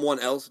someone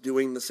else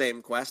doing the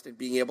same quest and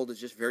being able to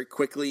just very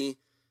quickly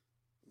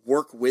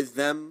work with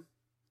them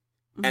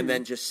and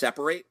then just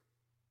separate,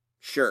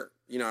 sure.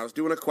 I was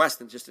doing a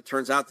quest and it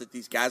turns out that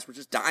these guys were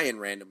just dying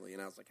randomly.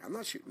 And I was like, I'm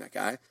not shooting that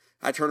guy.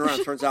 I turn around,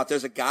 it turns out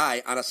there's a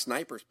guy on a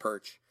sniper's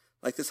perch,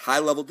 like this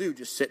high-level dude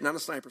just sitting on a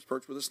sniper's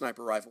perch with a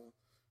sniper rifle,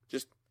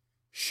 just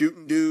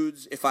shooting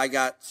dudes if I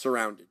got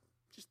surrounded.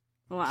 Just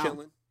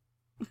chilling,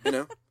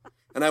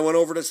 And I went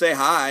over to say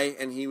hi,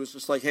 and he was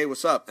just like, hey,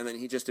 what's up? And then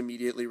he just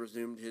immediately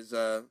resumed his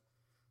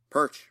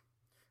perch.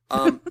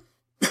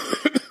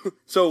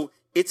 So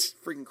it's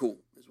freaking cool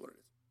is what it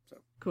is. So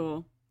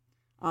cool.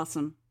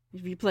 Awesome.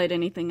 Have you played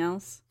anything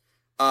else?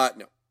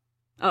 No.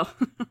 Oh,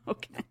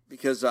 okay.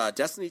 Because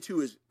Destiny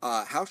 2 is,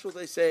 how shall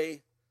they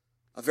say,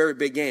 a very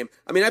big game.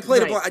 I mean, I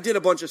played I did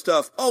a bunch of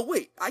stuff. Oh,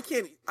 wait, I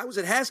was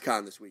at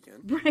HasCon this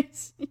weekend.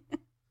 Right.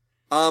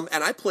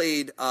 And I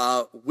played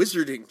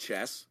wizarding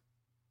chess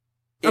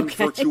in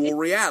virtual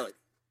reality.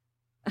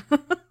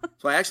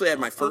 So I actually had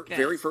my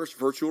very first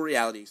virtual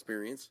reality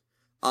experience.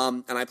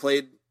 And I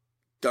played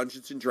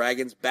Dungeons and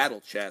Dragons battle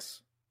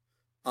chess.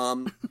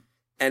 And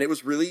it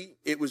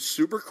was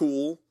super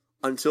cool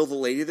until the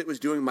lady that was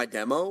doing my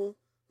demo,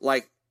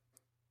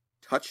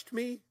 touched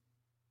me.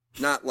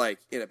 Not,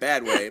 in a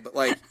bad way, but,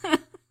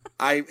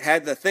 I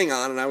had the thing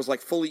on and I was,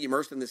 fully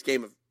immersed in this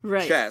game of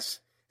chess.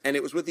 And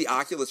it was with the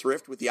Oculus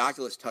Rift, with the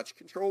Oculus Touch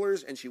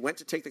controllers, and she went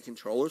to take the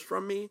controllers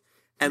from me.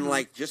 And,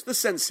 just the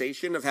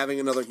sensation of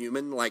having another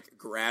human,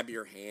 grab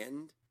your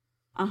hand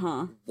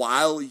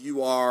while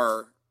you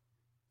are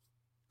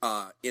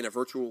in a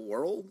virtual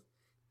world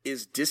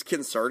is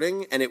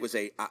disconcerting. And it was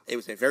a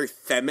very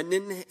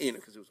feminine,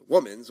 because it was a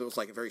woman, so it was,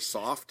 a very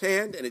soft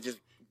hand, and it just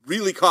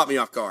really caught me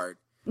off guard.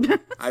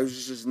 I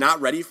was just not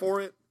ready for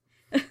it.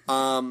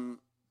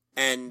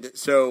 And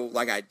so,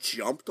 I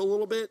jumped a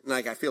little bit, and,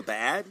 I feel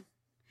bad.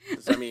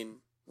 Because,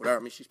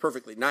 whatever. she's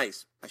perfectly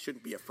nice. I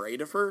shouldn't be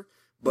afraid of her.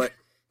 But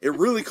it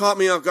really caught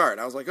me off guard.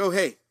 I was like, oh,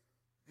 hey,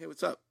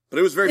 what's up? But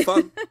it was very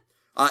fun.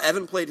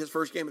 Evan played his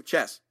first game of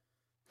chess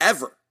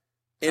ever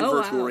in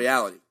virtual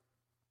reality.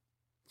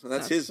 So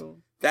that's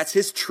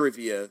his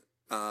trivia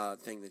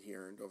thing that he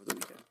earned over the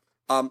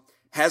weekend.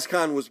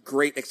 HasCon was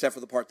great except for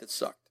the part that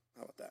sucked.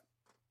 How about that?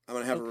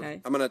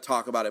 I'm gonna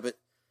talk about it, but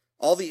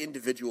all the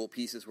individual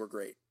pieces were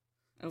great.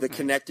 The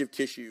connective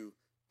tissue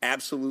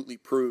absolutely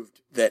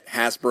proved that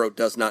Hasbro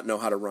does not know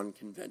how to run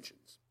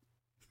conventions.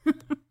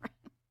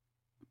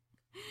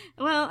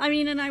 Well,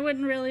 and I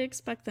wouldn't really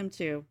expect them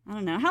to. I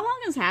don't know. How long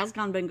has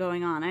HasCon been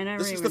going on? I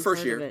never. This is the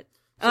first year. Of it.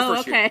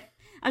 Okay.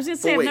 I was gonna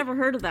say I've never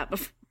heard of that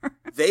before.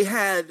 They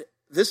had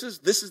this is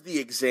the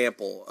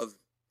example of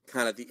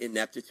kind of the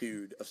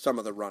ineptitude of some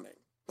of the running.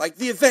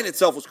 The event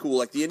itself was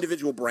cool. The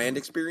individual brand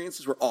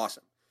experiences were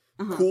awesome.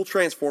 Cool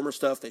Transformer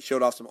stuff. They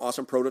showed off some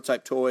awesome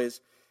prototype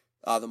toys.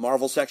 The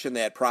Marvel section,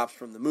 they had props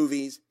from the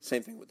movies.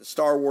 Same thing with the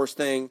Star Wars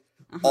thing.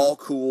 All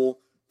cool.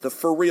 The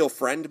For Real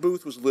Friend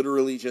booth was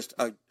literally just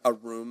a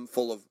room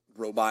full of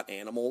robot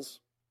animals.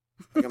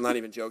 I'm not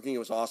even joking. It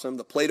was awesome.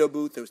 The Play-Doh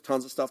booth, there was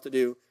tons of stuff to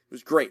do. It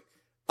was great.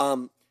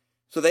 So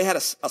they had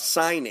a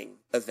signing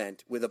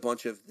event with a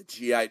bunch of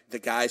the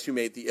guys who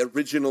made the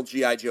original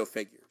G.I. Joe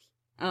figures.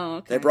 Oh,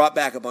 okay. They brought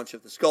back a bunch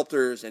of the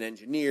sculptors and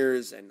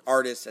engineers and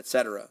artists,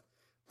 etc.,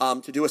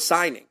 to do a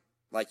signing.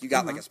 You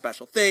got a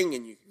special thing,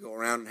 and you could go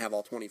around and have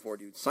all 24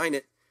 dudes sign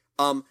it.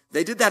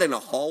 They did that in a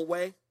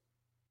hallway.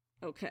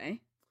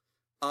 Okay.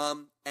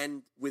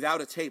 And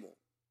without a table.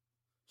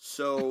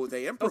 So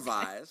they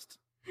improvised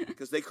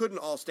because they couldn't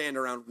all stand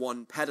around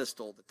one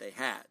pedestal that they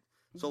had.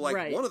 So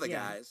one of the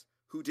guys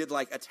who did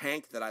a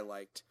tank that I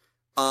liked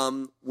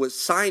was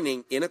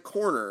signing in a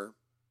corner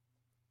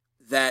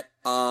that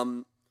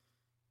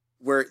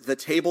where the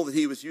table that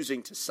he was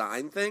using to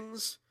sign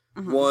things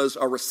was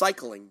a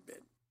recycling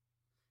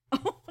bin.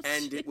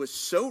 And it was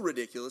so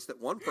ridiculous that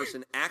one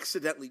person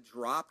accidentally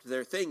dropped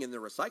their thing in the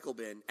recycle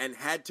bin and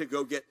had to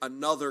go get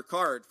another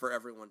card for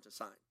everyone to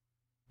sign.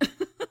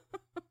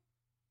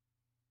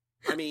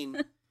 I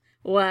mean,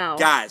 wow.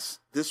 Guys,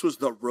 this was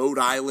the Rhode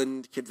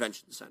Island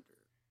Convention Center.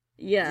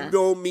 Yeah. You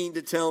don't mean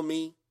to tell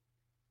me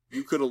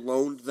you could have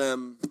loaned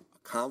them a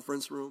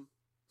conference room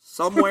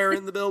somewhere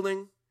in the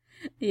building?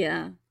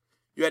 Yeah.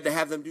 You had to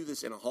have them do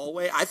this in a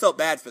hallway? I felt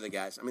bad for the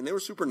guys. I mean, they were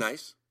super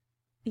nice.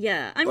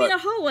 Yeah, I mean, a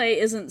hallway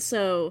isn't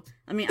so...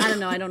 I mean,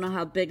 I don't know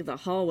how big the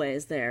hallway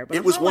is there, but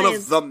it was one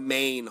of the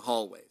main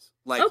hallways.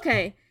 Like,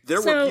 okay,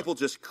 there were people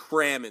just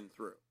cramming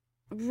through.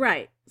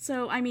 Right.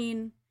 So, I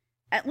mean,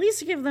 at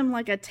least give them,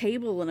 like, a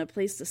table and a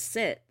place to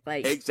sit.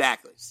 Like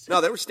Exactly.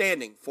 No, they were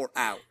standing for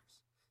hours.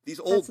 These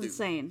old dudes. That's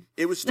insane.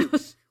 It was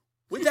stupid.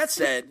 With that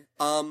said,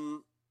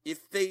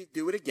 if they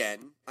do it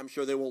again, I'm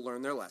sure they will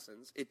learn their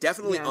lessons. It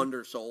definitely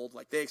undersold.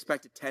 Like, they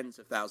expected tens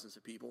of thousands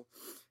of people,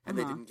 and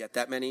they didn't get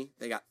that many.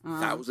 They got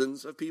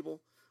thousands of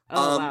people.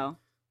 Oh, wow.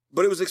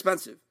 But it was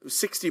expensive. It was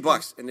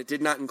 $60, and it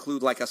did not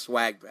include, like, a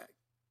swag bag.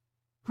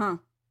 Huh.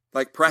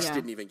 Like, Press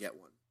didn't even get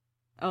one.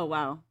 Oh,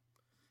 wow.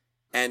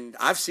 And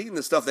I've seen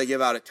the stuff they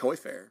give out at Toy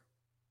Fair.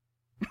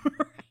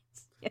 Right.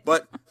 Yeah.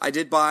 But I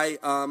did buy,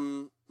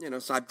 so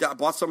I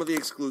bought some of the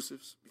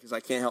exclusives because I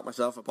can't help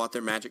myself. I bought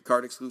their Magic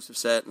Card exclusive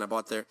set, and I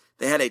bought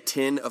they had a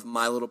tin of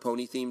My Little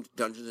Pony themed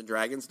Dungeons and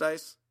Dragons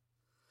dice.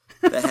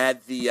 They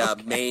had the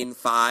main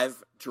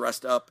 5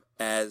 dressed up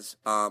as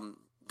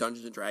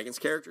Dungeons and Dragons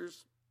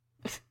characters,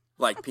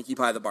 like Pinkie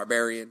Pie the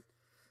Barbarian,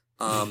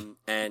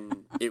 and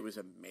it was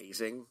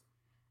amazing.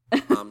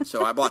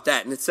 So I bought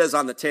that, and it says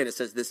on the tin,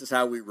 "This is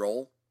how we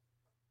roll."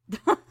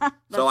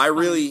 So I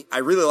really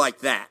like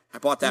that. I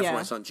bought that for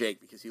my son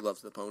Jake because he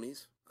loves the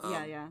ponies.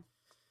 Yeah.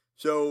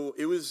 So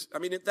it was. I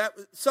mean,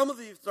 some of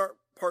the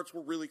parts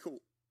were really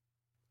cool.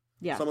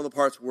 Yeah. Some of the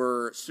parts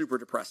were super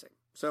depressing.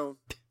 So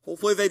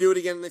hopefully they do it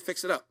again and they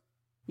fix it up.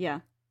 Yeah.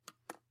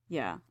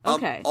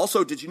 Okay.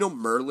 Also, did you know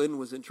Merlin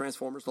was in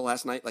Transformers the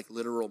last night? Like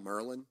literal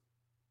Merlin.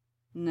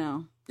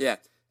 No. Yeah.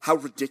 How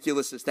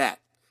ridiculous is that?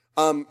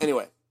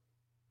 Anyway.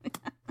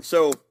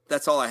 So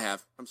that's all I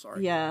have. I'm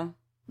sorry. Yeah.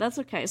 That's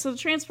okay. So the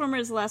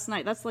Transformers last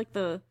night, that's like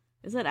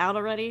is it out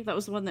already? That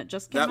was the one that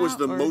just came out? That was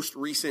the most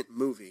recent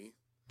movie.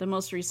 The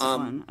most recent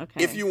one.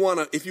 Okay. If you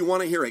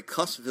wanna hear a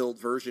cuss-filled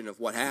version of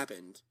what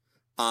happened,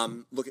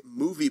 look at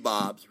Movie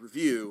Bob's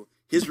review.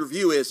 His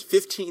review is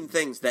 15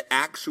 things that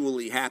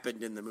actually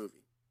happened in the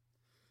movie.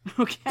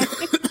 Okay.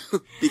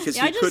 Because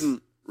he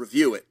couldn't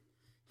review it.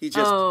 He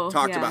just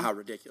talked about how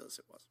ridiculous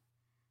it was.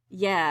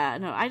 Yeah,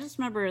 no, I just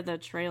remember the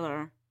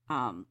trailer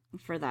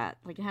for that.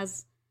 Like, it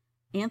has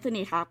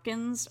Anthony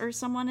Hopkins or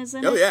someone is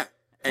in it. Oh, yeah.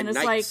 And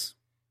it's like,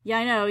 yeah,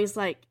 I know. He's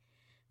like,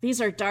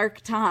 these are dark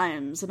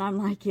times. And I'm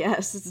like,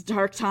 yes, it's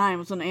dark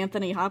times when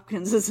Anthony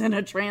Hopkins is in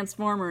a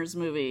Transformers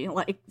movie.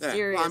 Like,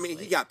 seriously. Well, I mean,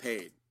 he got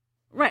paid.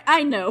 Right,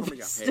 I know,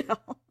 but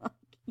still.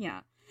 Yeah.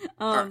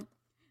 All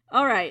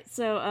right,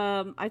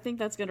 so I think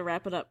that's going to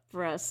wrap it up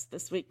for us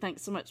this week.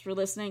 Thanks so much for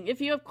listening. If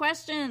you have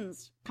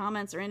questions,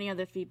 comments, or any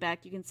other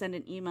feedback, you can send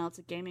an email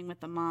to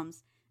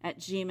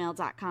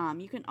gamingwiththemoms@gmail.com.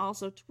 You can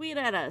also tweet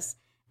at us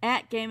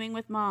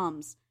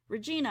 @gamingwithmoms.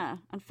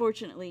 Regina,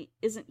 unfortunately,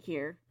 isn't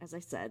here, as I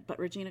said, but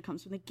Regina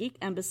comes from the Geek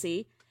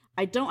Embassy.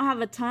 I don't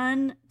have a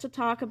ton to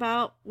talk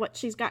about what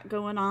she's got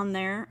going on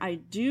there. I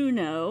do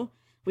know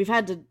we've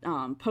had to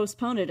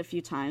postpone it a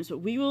few times, but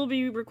we will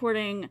be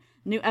recording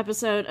a new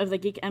episode of the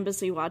Geek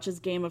Embassy Watches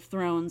Game of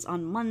Thrones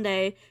on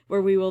Monday,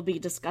 where we will be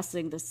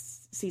discussing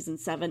this season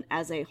 7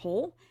 as a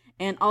whole,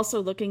 and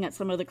also looking at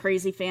some of the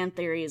crazy fan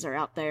theories are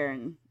out there,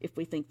 and if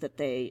we think that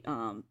they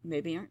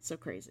maybe aren't so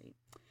crazy.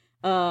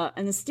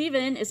 And then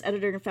Steven is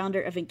editor and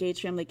founder of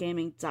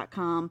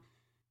EngageFamilyGaming.com.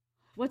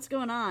 What's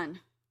going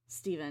on,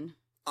 Steven?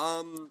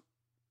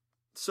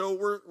 So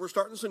we're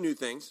starting some new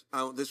things.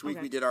 This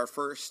week we did our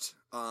first,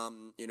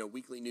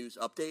 weekly news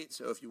update.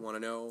 So if you want to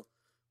know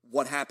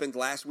what happened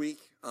last week,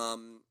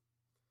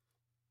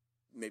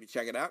 maybe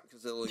check it out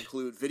because it'll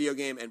include video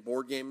game and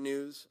board game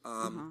news.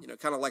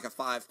 Kind of like a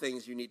 5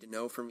 things you need to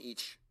know from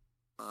each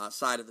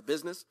side of the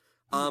business.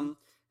 And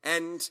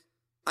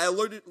I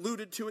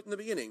alluded to it in the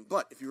beginning,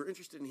 but if you were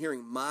interested in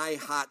hearing my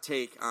hot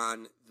take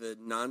on the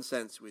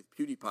nonsense with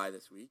PewDiePie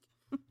this week,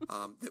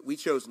 that we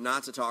chose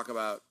not to talk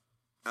about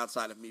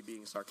outside of me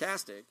being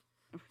sarcastic,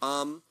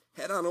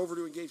 head on over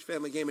to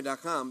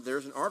EngageFamilyGaming.com.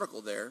 There's an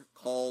article there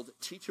called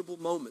Teachable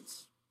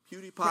Moments.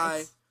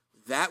 PewDiePie,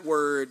 that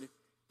word,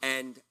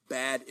 and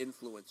bad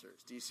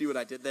influencers. Do you see what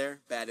I did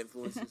there? Bad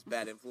influences,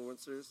 bad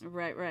influencers.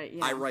 Right,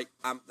 yeah.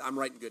 I'm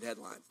writing good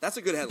headlines. That's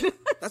a good headline.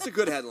 That's a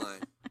good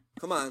headline.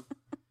 Come on.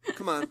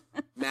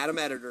 Madam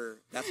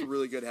Editor, that's a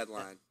really good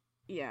headline.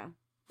 Yeah.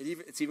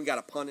 It's even got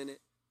a pun in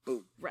it.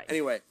 Boom. Right.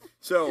 Anyway,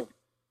 so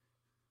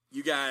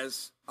you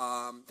guys,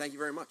 thank you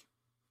very much.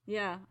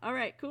 Yeah. All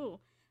right, cool.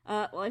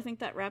 Well, I think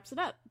that wraps it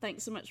up.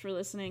 Thanks so much for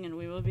listening, and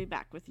we will be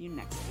back with you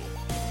next week.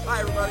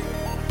 Bye, everybody.